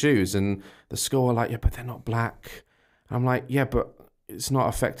wearing these shoes. And the school are like, yeah, but they're not black. And I'm like, yeah, but it's not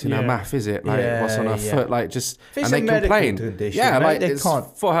affecting her math, is it? Like what's on her foot? Like just, and they complain. Yeah, like it's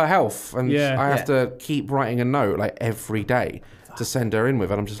for her health. And I have to keep writing a note like every day to send her in with.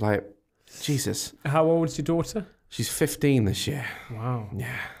 And I'm just like, Jesus. How old is your daughter? She's 15 this year. Wow.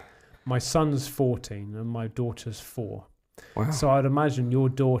 Yeah. My son's 14 and my daughter's 4. Wow. So I'd imagine your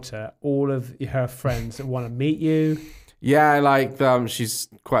daughter, all of her friends that want to meet you. Yeah, like she's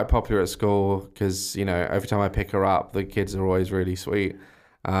quite popular at school because, every time I pick her up, the kids are always really sweet.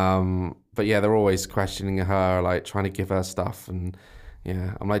 But yeah, they're always questioning her, like trying to give her stuff. And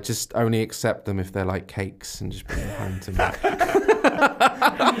yeah, I'm like, just only accept them if they're like cakes and just bring them home to me.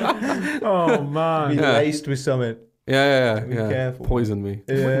 Oh man, be laced with something. Yeah. Be careful. Poison me.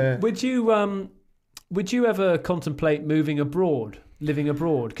 Yeah. Would you ever contemplate moving abroad, living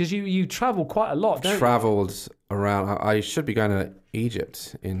abroad? Because you travel quite a lot, don't you? Travelled around. I should be going to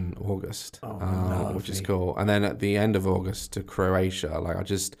Egypt in August, which is cool. And then at the end of August to Croatia. Like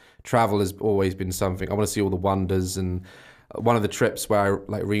travel has always been something. I want to see all the wonders. And one of the trips where I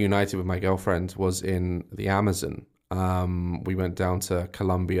like reunited with my girlfriend was in the Amazon. We went down to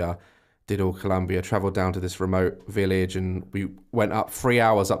Colombia, did all Colombia, traveled down to this remote village, and we went up 3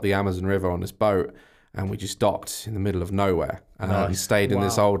 hours up the Amazon River on this boat, and we just docked in the middle of nowhere and stayed in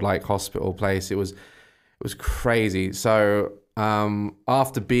this old like hospital place. It was crazy. So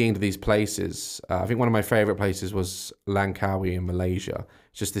after being to these places, I think one of my favorite places was Langkawi in Malaysia.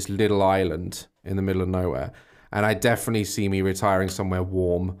 It's just this little island in the middle of nowhere, and I definitely see me retiring somewhere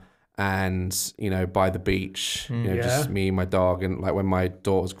warm. And, by the beach, just me and my dog, and like when my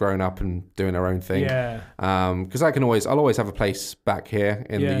daughter's grown up and doing her own thing. Yeah. Because I'll always have a place back here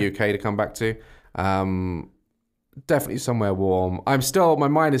in the UK to come back to. Definitely somewhere warm. My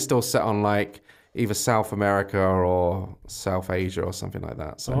mind is still set on like either South America or South Asia or something like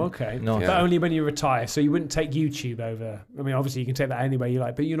that. So, okay. Nice. But only when you retire. So you wouldn't take YouTube over. I mean, obviously you can take that anywhere you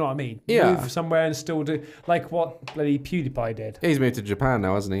like, but you know what I mean? Yeah. Move somewhere and still do, like what bloody PewDiePie did. He's moved to Japan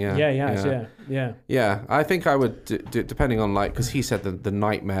now, hasn't he? Yeah. Yeah, I think I would, depending on like, because he said that the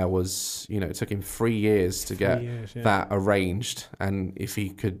nightmare was, it took him 3 years to get that arranged. And if he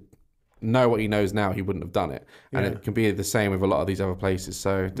could know what he knows now, he wouldn't have done it. And it can be the same with a lot of these other places.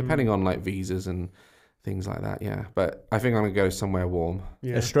 So depending on like visas and things like that, but I think I'm gonna go somewhere warm.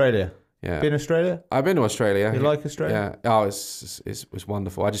 Australia. Been Australia? I've been to Australia. You like Australia? Oh, it's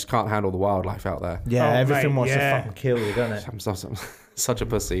wonderful. I just can't handle the wildlife out there. Everything wants to fucking kill you, doesn't it? I'm such a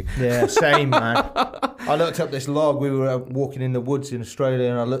pussy. Yeah, same, man. I looked up this log. We were walking in the woods in Australia,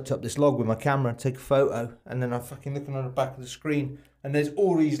 and I looked up this log with my camera, take a photo, and then I fucking looking on the back of the screen, and there's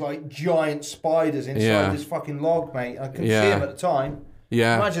all these like giant spiders inside this fucking log, mate. I couldn't see them at the time.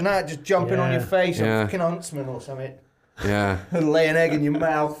 Yeah. Imagine that, just jumping on your face, a fucking huntsman or something. Yeah. And lay an egg in your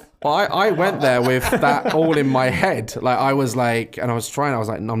mouth. Well, I went there with that all in my head. Like I was like, and I was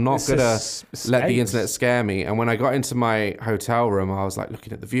like, I'm not gonna let the internet scare me. And when I got into my hotel room, I was like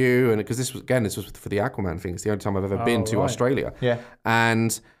looking at the view, and because this was for the Aquaman thing. It's the only time I've ever been to Australia. Yeah.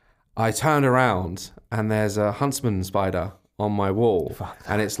 And I turned around, and there's a huntsman spider on my wall,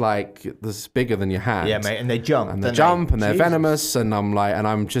 and it's like this bigger than your hand. Yeah, mate, and they jump. And they're venomous, and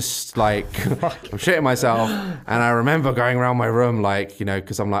I'm just like, I'm shitting myself. And I remember going around my room, like,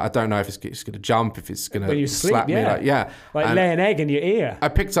 because I'm like, I don't know if it's going to jump, if it's going to slap me. Like lay an egg in your ear. I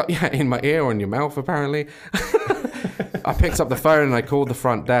picked up, in my ear or in your mouth, apparently. I picked up the phone and I called the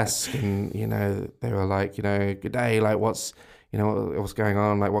front desk, and, they were like, good day, like, what's going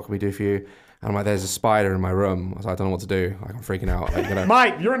on? Like, what can we do for you? And I'm like, there's a spider in my room. I was like, I don't know what to do. Like, I'm freaking out. Like,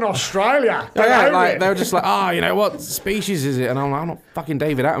 Mate, you're in Australia. Like they were just like, what species is it? And I'm like, I'm not fucking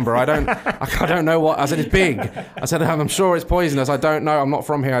David Attenborough. I don't know what. I said, it's big. I said, I'm sure it's poisonous. I don't know. I'm not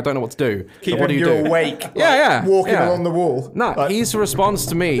from here. I don't know what to do. Keep what do you do? Awake. Walking along the wall. No, his response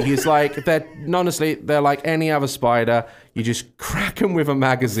to me, he's like, they're like any other spider. You just crack them with a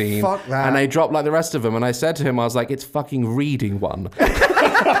magazine. Fuck that. And they drop like the rest of them. And I said to him, I was like, it's fucking reading one.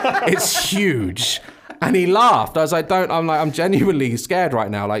 It's huge. And he laughed. I was like, I'm genuinely scared right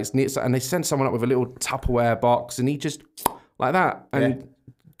now. Like, and they sent someone up with a little Tupperware box, and he just like that and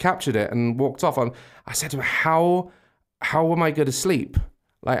captured it and walked off. I said to him, how am I going to sleep?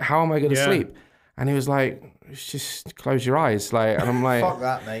 Like, how am I going to sleep? And he was like, just close your eyes, like, and I'm like, fuck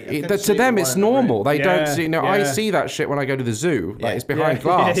that, mate. To them, it's normal. They don't see. I see that shit when I go to the zoo. Like, it's behind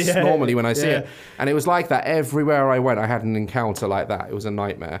glass normally when I see it, and it was like that everywhere I went. I had an encounter like that. It was a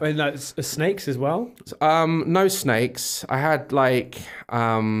nightmare. And like snakes as well. No snakes. I had like,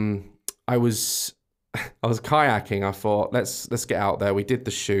 I was kayaking. I thought, let's get out there. We did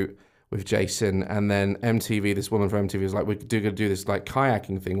the shoot with Jason, and then MTV. This woman from MTV was like, we're gonna do this like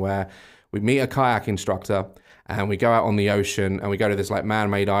kayaking thing where we meet a kayak instructor and we go out on the ocean and we go to this like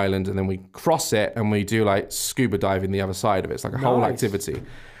man-made island, and then we cross it and we do like scuba diving the other side of it. It's like a whole activity.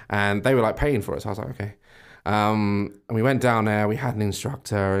 And they were like paying for it. So I was like, okay. And we went down there, we had an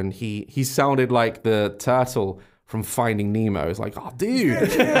instructor, and he sounded like the turtle from Finding Nemo. It's like, oh, dude.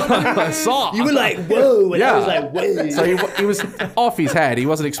 I saw. You were like, whoa. And I was like, whoa. So he was off his head. He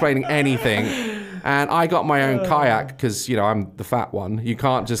wasn't explaining anything. And I got my own kayak because, I'm the fat one. You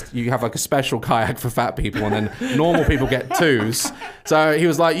can't you have like a special kayak for fat people, and then normal people get twos. So he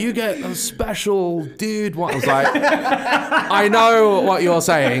was like, you get a special dude one. I was like, I know what you're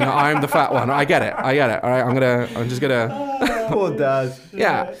saying. I'm the fat one. I get it. All right, I'm just gonna Poor Daz.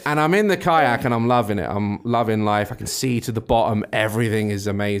 Yeah, and I'm in the kayak and I'm loving it. I'm loving life. I can see to the bottom. Everything is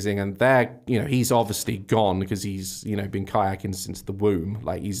amazing. And there, he's obviously gone because he's, been kayaking since the womb.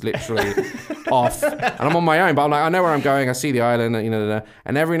 Like he's literally off. And I'm on my own, but I'm like, I know where I'm going. I see the island,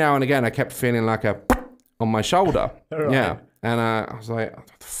 and every now and again I kept feeling like a on my shoulder. Right. Yeah. And I was like, what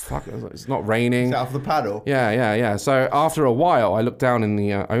the fuck? It's not raining. Is that off the paddle? Yeah. So after a while, I looked down in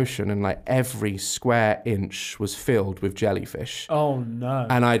the ocean and like every square inch was filled with jellyfish. Oh no.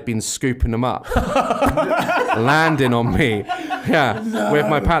 And I'd been scooping them up, landing on me. Yeah. No. With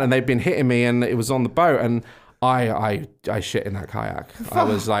my paddle. And they'd been hitting me and it was on the boat. And I shit in that kayak. I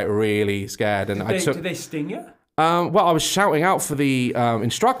was like really scared. And Did they sting you? Well, I was shouting out for the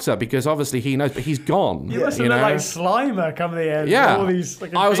instructor because obviously he knows, but he's gone. You must have looked like Slimer come the end. Yeah. All these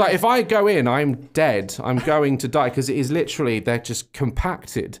I was like, if I go in, I'm dead. I'm going to die because it is literally, they're just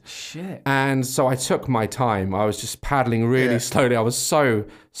compacted. Shit. And so I took my time. I was just paddling really slowly. I was so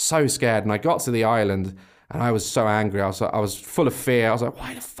scared. And I got to the island and I was so angry. I was full of fear. I was like,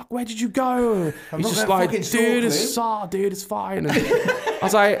 why the fuck, where did you go? He's just like, dude, it's fine. And I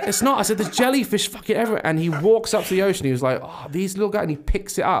was like, it's not. I said, there's jellyfish fucking everywhere. And he walks up to the ocean. He was like, oh, these little guys, and he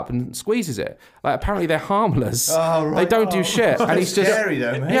picks it up and squeezes it. Like, apparently they're harmless. Oh, right. They don't do shit. And he's just, scary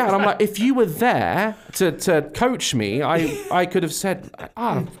though, mate. Yeah, and I'm like, if you were there to coach me, I could have said,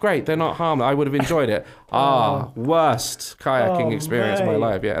 great, they're not harmless. I would have enjoyed it. Worst kayaking experience of my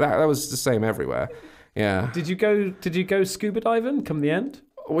life. Yeah, that was the same everywhere. Yeah. Did you go scuba diving come the end?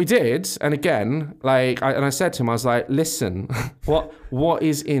 We did, and again, I said to him, I was like, listen, what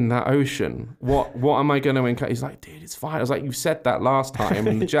is in that ocean? What am I going to encounter? He's like, dude, it's fine. I was like, you said that last time,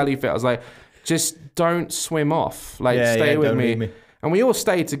 and the jellyfish. I was like, just don't swim off. Stay with me. And we all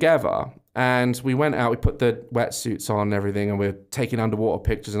stayed together, and we went out. We put the wetsuits on and everything, and we're taking underwater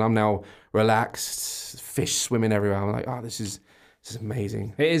pictures. And I'm now relaxed, fish swimming everywhere. I'm like, this is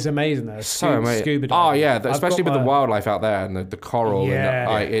amazing. It is amazing though. So amazing. Scuba diving. Oh yeah, especially with the wildlife out there and the coral.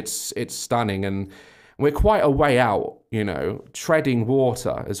 Yeah. And it's stunning. And we're quite a way out, treading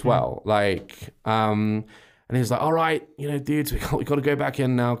water as well. And he's like, all right, dudes, we got to go back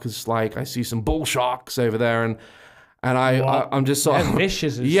in now because I see some bull sharks over there. And I'm just sort of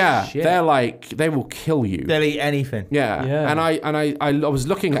vicious as shit. They're they will kill you. They'll eat anything. Yeah. And I was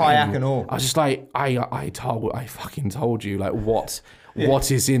looking at kayak him, and all. I was just like, I fucking told you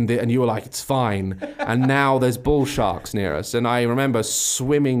what is in there, and you were like, it's fine. And now there's bull sharks near us. And I remember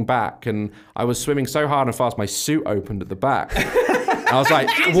swimming back, and I was swimming so hard and fast, my suit opened at the back. I was like,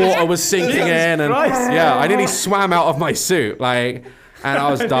 water was sinking in, and I nearly swam out of my suit, and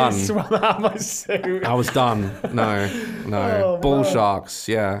I was done. Swam out of my suit. I was done. No. Bull sharks,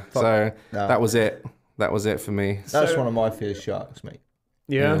 yeah. So that was it. That was it for me. That's one of my fears, sharks, mate.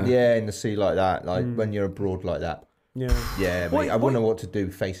 Yeah? Yeah, in the sea like that, when you're abroad like that. Yeah. Yeah, mate. I wouldn't know what to do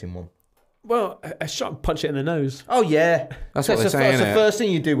facing one. Well, a shark punch it in the nose. Oh, yeah. That's what they're saying, That's the first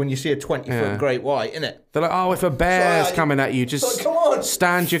thing you do when you see a 20-foot great white, isn't it? They're like, if a bear's coming at you, just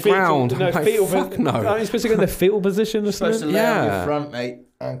stand your ground. Fuck no. Are you supposed to go in the fetal position or something? Supposed to lay on your front, mate,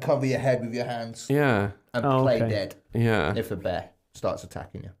 and cover your head with your hands. Yeah. And play dead. Yeah. If a bear starts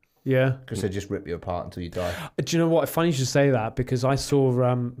attacking you. Yeah. Because they just rip you apart until you die. Do you know what? Funny you should say that, because I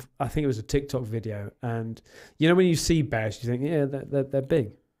saw, I think it was a TikTok video, and when you see bears, you think, yeah, they're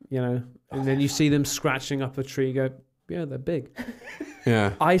big, and then you see them scratching up a tree, you go, yeah, they're big.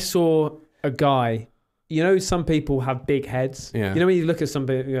 Yeah. I saw a guy, some people have big heads. Yeah. When you look at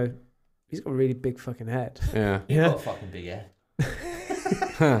somebody, you go, he's got a really big fucking head. Yeah. You've got a fucking big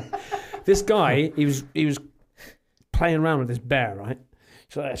head. This guy, he was playing around with this bear, right?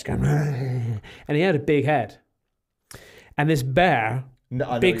 So let's go, and he had a big head, and this bear,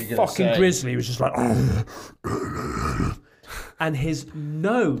 big fucking grizzly, was just like, and his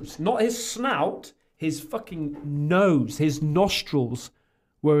nose, not his snout, his fucking nose, his nostrils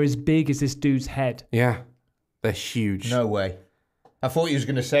were as big as this dude's head. Yeah, they're huge. No way. I thought you was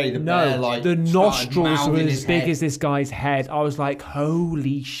going to say the bear, the nostrils were as big as this guy's head. I was like,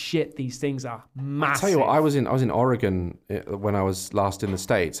 holy shit, these things are massive. I'll tell you what, I was in Oregon when I was last in the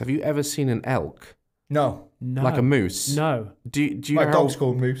States. Have you ever seen an elk? No. Like a moose? No. Do you My know dog's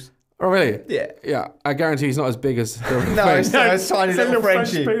called Moose. Oh, really? Yeah. Yeah. I guarantee he's not as big as the No, it's a tiny little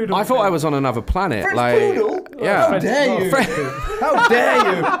Frenchie. Poodle. I thought I was on another planet. French poodle? Yeah. How dare you? How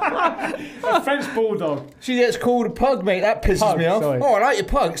dare you? A French bulldog. She gets called a pug, mate. That pisses me off. Sorry. Oh, I like your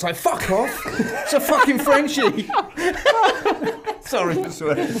pug. It's like, fuck off. It's a fucking Frenchie. Sorry for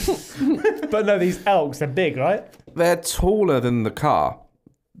swearing. But no, these elks, they're big, right? They're taller than the car.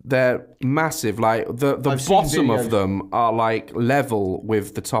 They're massive. Like the bottom of them are like level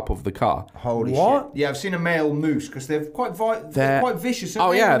with the top of the car. Holy shit! Yeah, I've seen a male moose because they're quite vicious.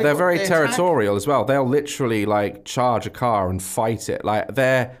 Oh yeah, they're very territorial as well. They'll literally like charge a car and fight it. Like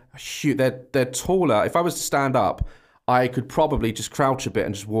they're huge. They're taller. If I was to stand up, I could probably just crouch a bit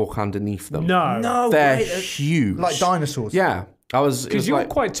and just walk underneath them. No, they're huge, like dinosaurs. Yeah. Because you're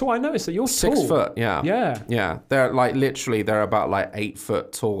quite tall. I noticed that you're 6 foot. Yeah. Yeah. They're like literally. They're about like 8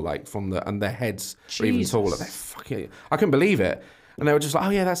 foot tall. Like and their heads are even taller. They're fucking. I couldn't believe it. And they were just like, "Oh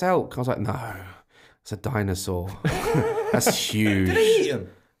yeah, that's elk." I was like, "No, it's a dinosaur. That's huge." Did they eat them?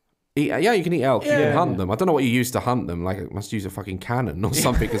 Yeah, you can eat elk. You can hunt them. I don't know what you use to hunt them. Like, I must use a fucking cannon or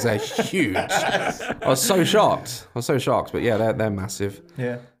something because they're huge. I was so shocked. But yeah, they're massive.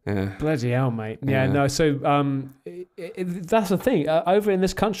 Yeah. Bloody hell, mate. Yeah. No. So that's the thing. Over in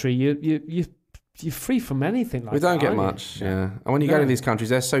this country, you're free from anything like that. We don't get much. Yeah. And when you go to these countries,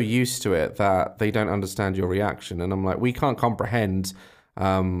 they're so used to it that they don't understand your reaction. And I'm like, we can't comprehend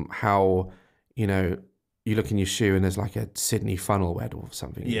how you look in your shoe and there's like a Sydney funnel web or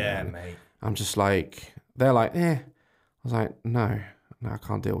something. Yeah, mate. I'm just like, they're like, I was like, no, I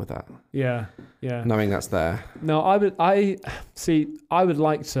can't deal with that. Yeah. Knowing that's there. No, I would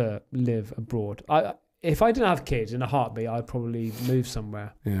like to live abroad. If I didn't have kids in a heartbeat, I'd probably move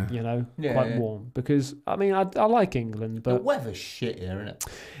somewhere. Yeah. Quite warm. Because I mean, I like England, but the weather's shit here, isn't it?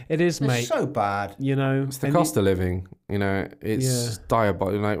 It is, mate. It's so bad. It's the cost of living. It's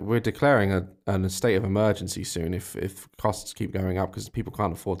diabolical. Like, we're declaring a state of emergency soon if costs keep going up because people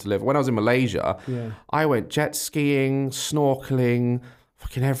can't afford to live. When I was in Malaysia, I went jet skiing, snorkeling,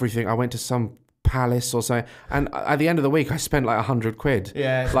 fucking everything. I went to some palace or something, and at the end of the week I spent like 100 quid.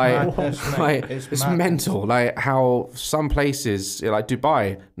 Yeah, it's mental. Like how some places like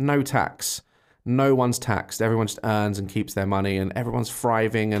Dubai, no tax, no one's taxed, everyone just earns and keeps their money, and everyone's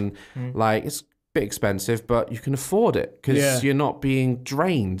thriving, and like it's a bit expensive but you can afford it because you're not being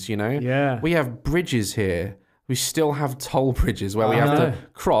drained. We have bridges here. We still have toll bridges where we have to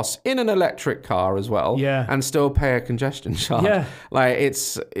cross in an electric car as well, and still pay a congestion charge. Yeah. Like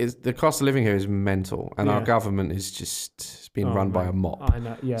it's the cost of living here is mental, and our government is just being run by a mop. I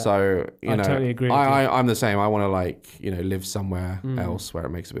know. Yeah. So I totally agree. I'm the same. I want to live somewhere else where it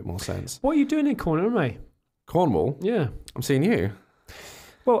makes a bit more sense. What are you doing in Cornwall, mate? Cornwall? Yeah. I'm seeing you.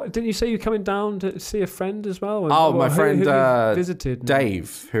 Well, didn't you say you're coming down to see a friend as well? My friend who visited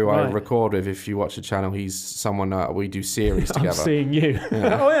Dave, who I record with. If you watch the channel, he's someone we do series together. I'm seeing you.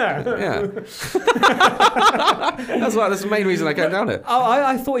 Yeah. Oh yeah. That's the main reason I came down here.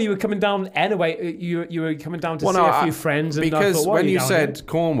 I thought you were coming down anyway. You were coming down to see a few friends. And because I thought, when you said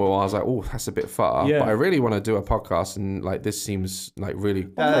Cornwall, I was like, oh, that's a bit far. Yeah. But I really want to do a podcast, and like this seems like really.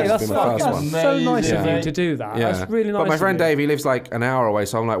 That's so nice of you to do that. Yeah. That's really nice. But my friend Dave, he lives like an hour away.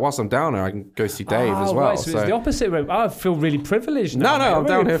 So I'm like, whilst I'm down there, I can go see Dave as well. Right, so it's the opposite. I feel really privileged now. No, I'm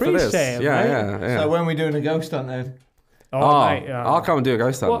down here for this. Yeah. So when are we doing a ghost hunt then? Mate, I'll come and do a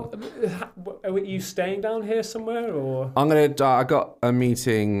ghost hunt. Are you staying down here somewhere, or? I got a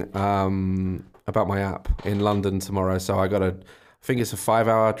meeting about my app in London tomorrow, so I think it's a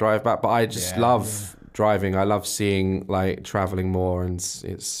 5-hour drive back. But I just love driving. I love seeing traveling more, and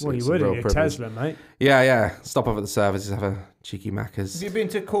it's you would in your Tesla, mate. Yeah. Stop off at the services, have a cheeky Macca's. Have you been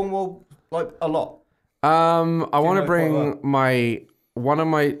to Cornwall a lot? I want to bring one of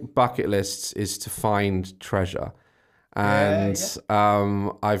my bucket lists is to find treasure, and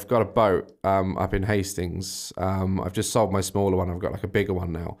I've got a boat up in Hastings. I've just sold my smaller one. I've got like a bigger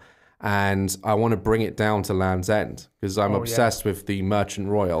one now, and I want to bring it down to Land's End because I'm obsessed with the Merchant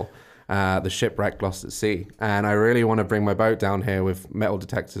Royal. The shipwreck lost at sea, and I really want to bring my boat down here with metal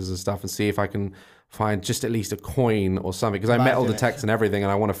detectors and stuff and see if I can find just at least a coin or something, because I metal detect and everything,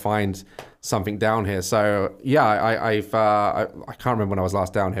 and I want to find something down here. So I can't remember when I was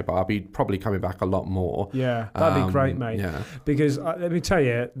last down here, but I'll be probably coming back a lot more. Yeah, that'd be great, mate. Yeah, because let me tell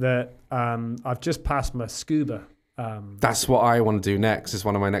you that I've just passed my scuba. That's what I want to do next. It's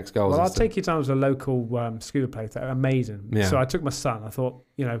one of my next goals. Well, I'll take you down to a local scuba place. They're amazing. Yeah. So I took my son. I thought,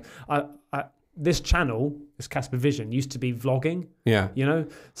 this channel, this Caspervision, used to be vlogging. Yeah.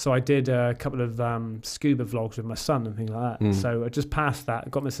 So I did a couple of scuba vlogs with my son and things like that. So I just passed that,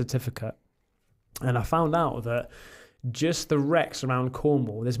 got my certificate, and I found out that just the wrecks around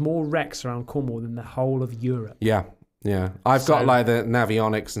Cornwall, there's more wrecks around Cornwall than the whole of Europe. Yeah. Yeah, I've got like the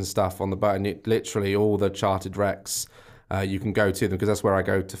navionics and stuff on the boat, and literally all the charted wrecks, you can go to them because that's where I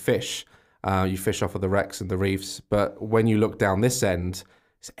go to fish. You fish off of the wrecks and the reefs, but when you look down this end,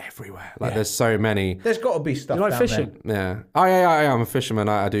 it's everywhere. Like there's so many. There's got to be stuff. You like down fishing? There. Yeah. I'm a fisherman.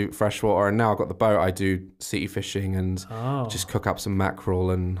 I do freshwater, and now I've got the boat. I do sea fishing and just cook up some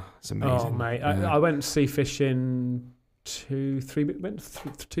mackerel, and it's amazing. Oh mate, I went sea fishing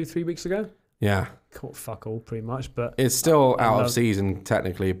 2-3 weeks ago. Yeah. Caught fuck all pretty much, but it's still out of season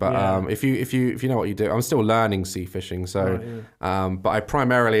technically. But if you know what you do, I'm still learning sea fishing. So, but I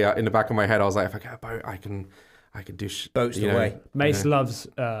primarily in the back of my head, I was like, if I get a boat, I can do boats away. Mace loves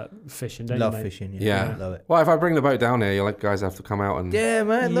fishing. Don't love you, mate? fishing. Yeah, love it. Well, if I bring the boat down here, you guys have to come out and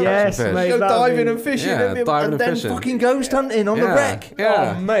man. Yes, mate. Go diving and fishing, diving and then fishing. fucking ghost hunting on the wreck.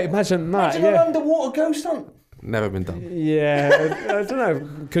 Yeah, oh, mate, imagine that. Imagine an underwater ghost hunt. Never been done. Yeah, I don't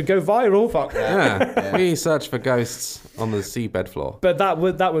know. Could go viral. Fuck that. Yeah. We search for ghosts on the seabed floor. But that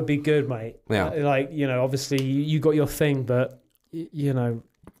would be good, mate. Yeah. Like, obviously you got your thing, but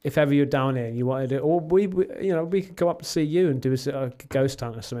if ever you're down here and you wanted it, or we could go up to see you and do a ghost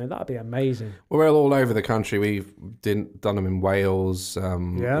hunt or something. That'd be amazing. We're all over the country. We've done them in Wales,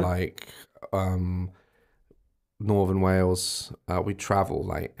 Northern Wales. We travel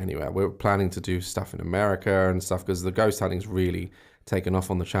like anywhere. We're planning to do stuff in America and stuff because the ghost hunting's really taken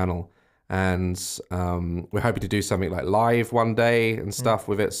off on the channel, and we're hoping to do something like live one day and stuff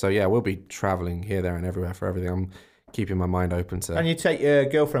with it. So yeah, we'll be traveling here, there, and everywhere for everything. I'm keeping my mind open to. And you take your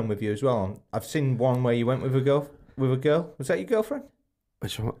girlfriend with you as well. I've seen one where you went with a girl. Was that your girlfriend?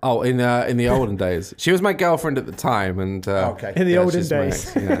 Which one? Oh, in the olden days. She was my girlfriend at the time, and in the olden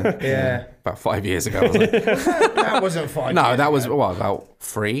days. Yeah. About 5 years ago. Was it? That wasn't 5 No, years that was ago. what, about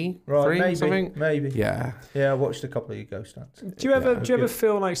three? Right, three, maybe, something? maybe. Yeah. Yeah, I watched a couple of your ghost hunts. Do you ever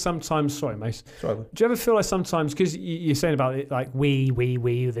feel like sometimes? Sorry, Mace. Sorry. Do you ever feel like sometimes, because you're saying about it, like we,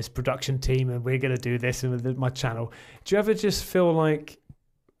 this production team, and we're gonna do this and with my channel. Do you ever just feel like,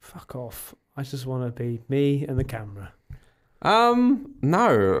 fuck off? I just want to be me and the camera.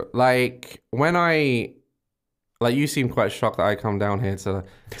 No. Like when you seem quite shocked that I come down here to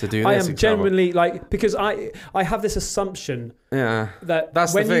do this. I am genuinely because I have this assumption that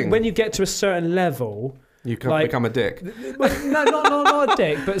that's the thing. When you get to a certain level, you can become a dick. No, not a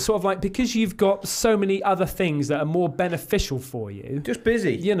dick, but sort of like because you've got so many other things that are more beneficial for you. Just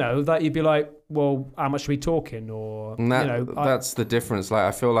busy. That you'd be like, well, how much are we talking? Or that's the difference. Like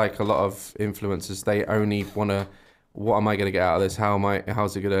I feel like a lot of influencers, they only want to, what am I going to get out of this?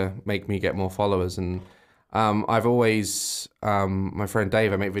 How's it going to make me get more followers? And I've always, my friend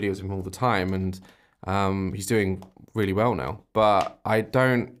Dave, I make videos with him all the time, and he's doing really well now. But I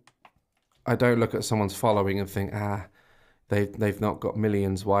don't look at someone's following and think, they've not got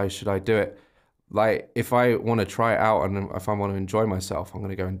millions. Why should I do it? Like if I want to try it out and if I want to enjoy myself, I'm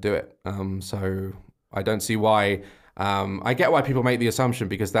going to go and do it. So I don't see why. I get why people make the assumption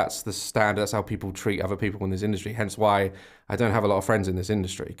because that's the standard. That's how people treat other people in this industry. Hence why I don't have a lot of friends in this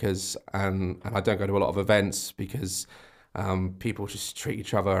industry and I don't go to a lot of events because people just treat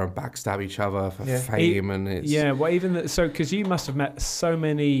each other and backstab each other for fame. And it's because you must have met so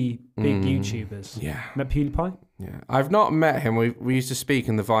many big YouTubers. Yeah. Met PewDiePie? Yeah. I've not met him. We used to speak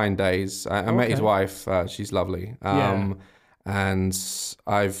in the Vine days. I met his wife. She's lovely. And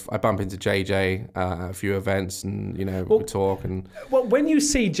I bump into JJ at a few events, and we talk. And well, when you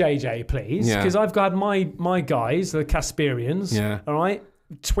see JJ, please, because I've got my guys, the Casperians, all right,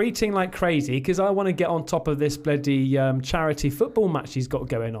 tweeting like crazy because I want to get on top of this bloody charity football match he's got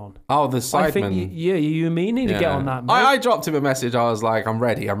going on. Oh, the Sidemen. I think you meaning to get on that, mate. I dropped him a message. I was like, I'm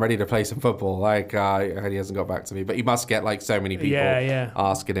ready to play some football. Like he hasn't got back to me, but he must get like so many people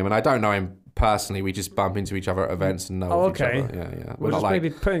asking him, and I don't know him personally. We just bump into each other at events and know each other. Yeah. We'll just maybe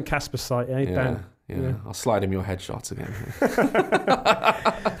put in Caspersight, Ben. Yeah. I'll slide him your headshots again.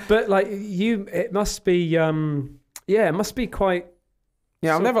 But like it must be it must be quite.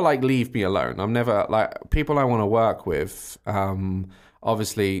 Yeah, I'll never leave me alone. I'm never people I want to work with.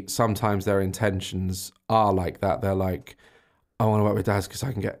 Obviously, sometimes their intentions are like that. They're like, I want to work with Daz because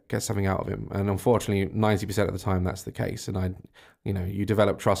I can get something out of him. And unfortunately, 90% of the time, that's the case. And you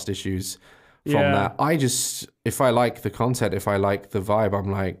develop trust issues from that. If I like the content, if I like the vibe,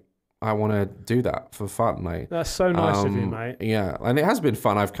 I'm like, I want to do that for fun. That's so nice of you, mate. Yeah, and it has been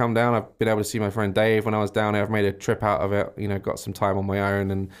fun. I've come down. I've been able to see my friend Dave when I was down there. I've made a trip out of it. Got some time on my own,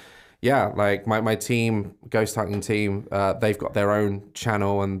 and my team, ghost hunting team, they've got their own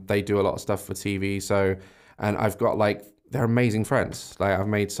channel and they do a lot of stuff for TV. So, and I've got they're amazing friends. I've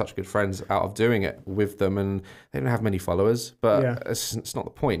made such good friends out of doing it with them, and they don't have many followers, but it's not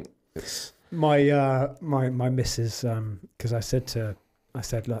the point. It's my missus, because I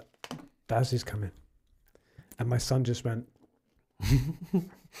said, look, Daz is coming. And my son just went.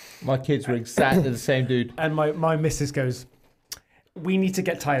 My kids were exactly the same, dude. And my missus goes, we need to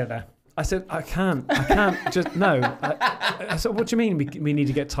get Tyler there. I said, I can't just, no. I said, what do you mean we need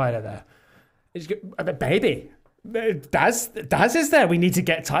to get Tyler there? Baby, Daz is there. We need to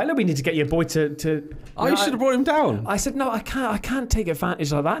get Tyler. We need to get your boy to you should have brought him down. I said, no, I can't take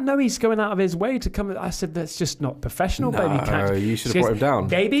advantage of that. No, he's going out of his way to come. I said, that's just not professional, baby. You should have brought him down.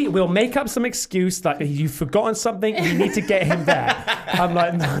 Baby, we'll make up some excuse that you've forgotten something. We need to get him there. I'm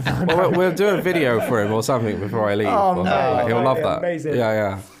like, no. Well, we'll do a video for him or something before I leave. Oh, no. He'll love that. Amazing.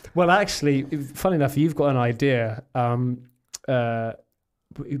 Yeah. Well, actually, funny enough, you've got an idea.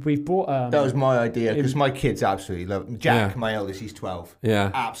 We've brought. That was my idea because my kids absolutely love Jack. My eldest, he's 12.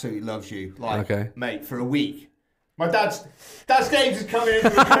 Yeah, absolutely loves you. Mate, for a week. My Daz Games is coming in.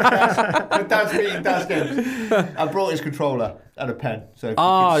 My dad's meeting Daz Games. I brought his controller and a pen. So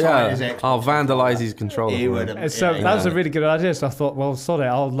I'll vandalise his controller. That was a really good idea. So I thought, well, sorry,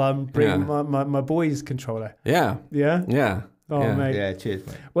 I'll bring my boy's controller. Yeah. Oh, mate. Yeah, cheers,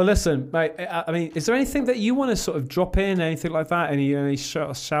 mate. Well, listen, mate, I mean, is there anything that you want to sort of drop in, anything like that? Any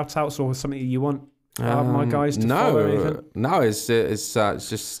shout-outs or something you want my guys to follow? Or anything? No, it's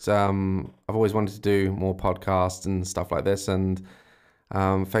just I've always wanted to do more podcasts and stuff like this, and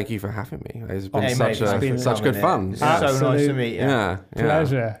thank you for having me. It's been such good fun. It's so nice to meet you. Yeah.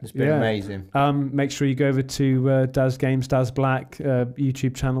 Pleasure. It's been amazing. Make sure you go over to Daz Games, Daz Black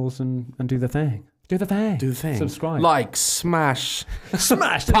YouTube channels and do the thing. Do the thing. Subscribe. Like, smash,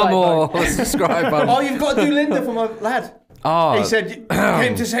 pummel, subscribe button. Oh, you've got to do Linda for my lad. Oh, he said you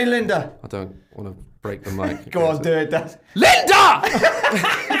came to say Linda. I don't want to break the mic. Go on, do it, Dad. Linda!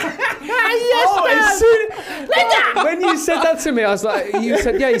 Linda! When you said that to me, I was like, he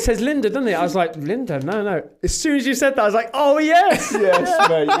says Linda, doesn't he? I was like, Linda, no. As soon as you said that, I was like, oh, yes. Yes,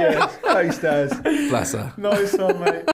 mate, yes. Thanks, Daz. Bless her. Nice one, mate.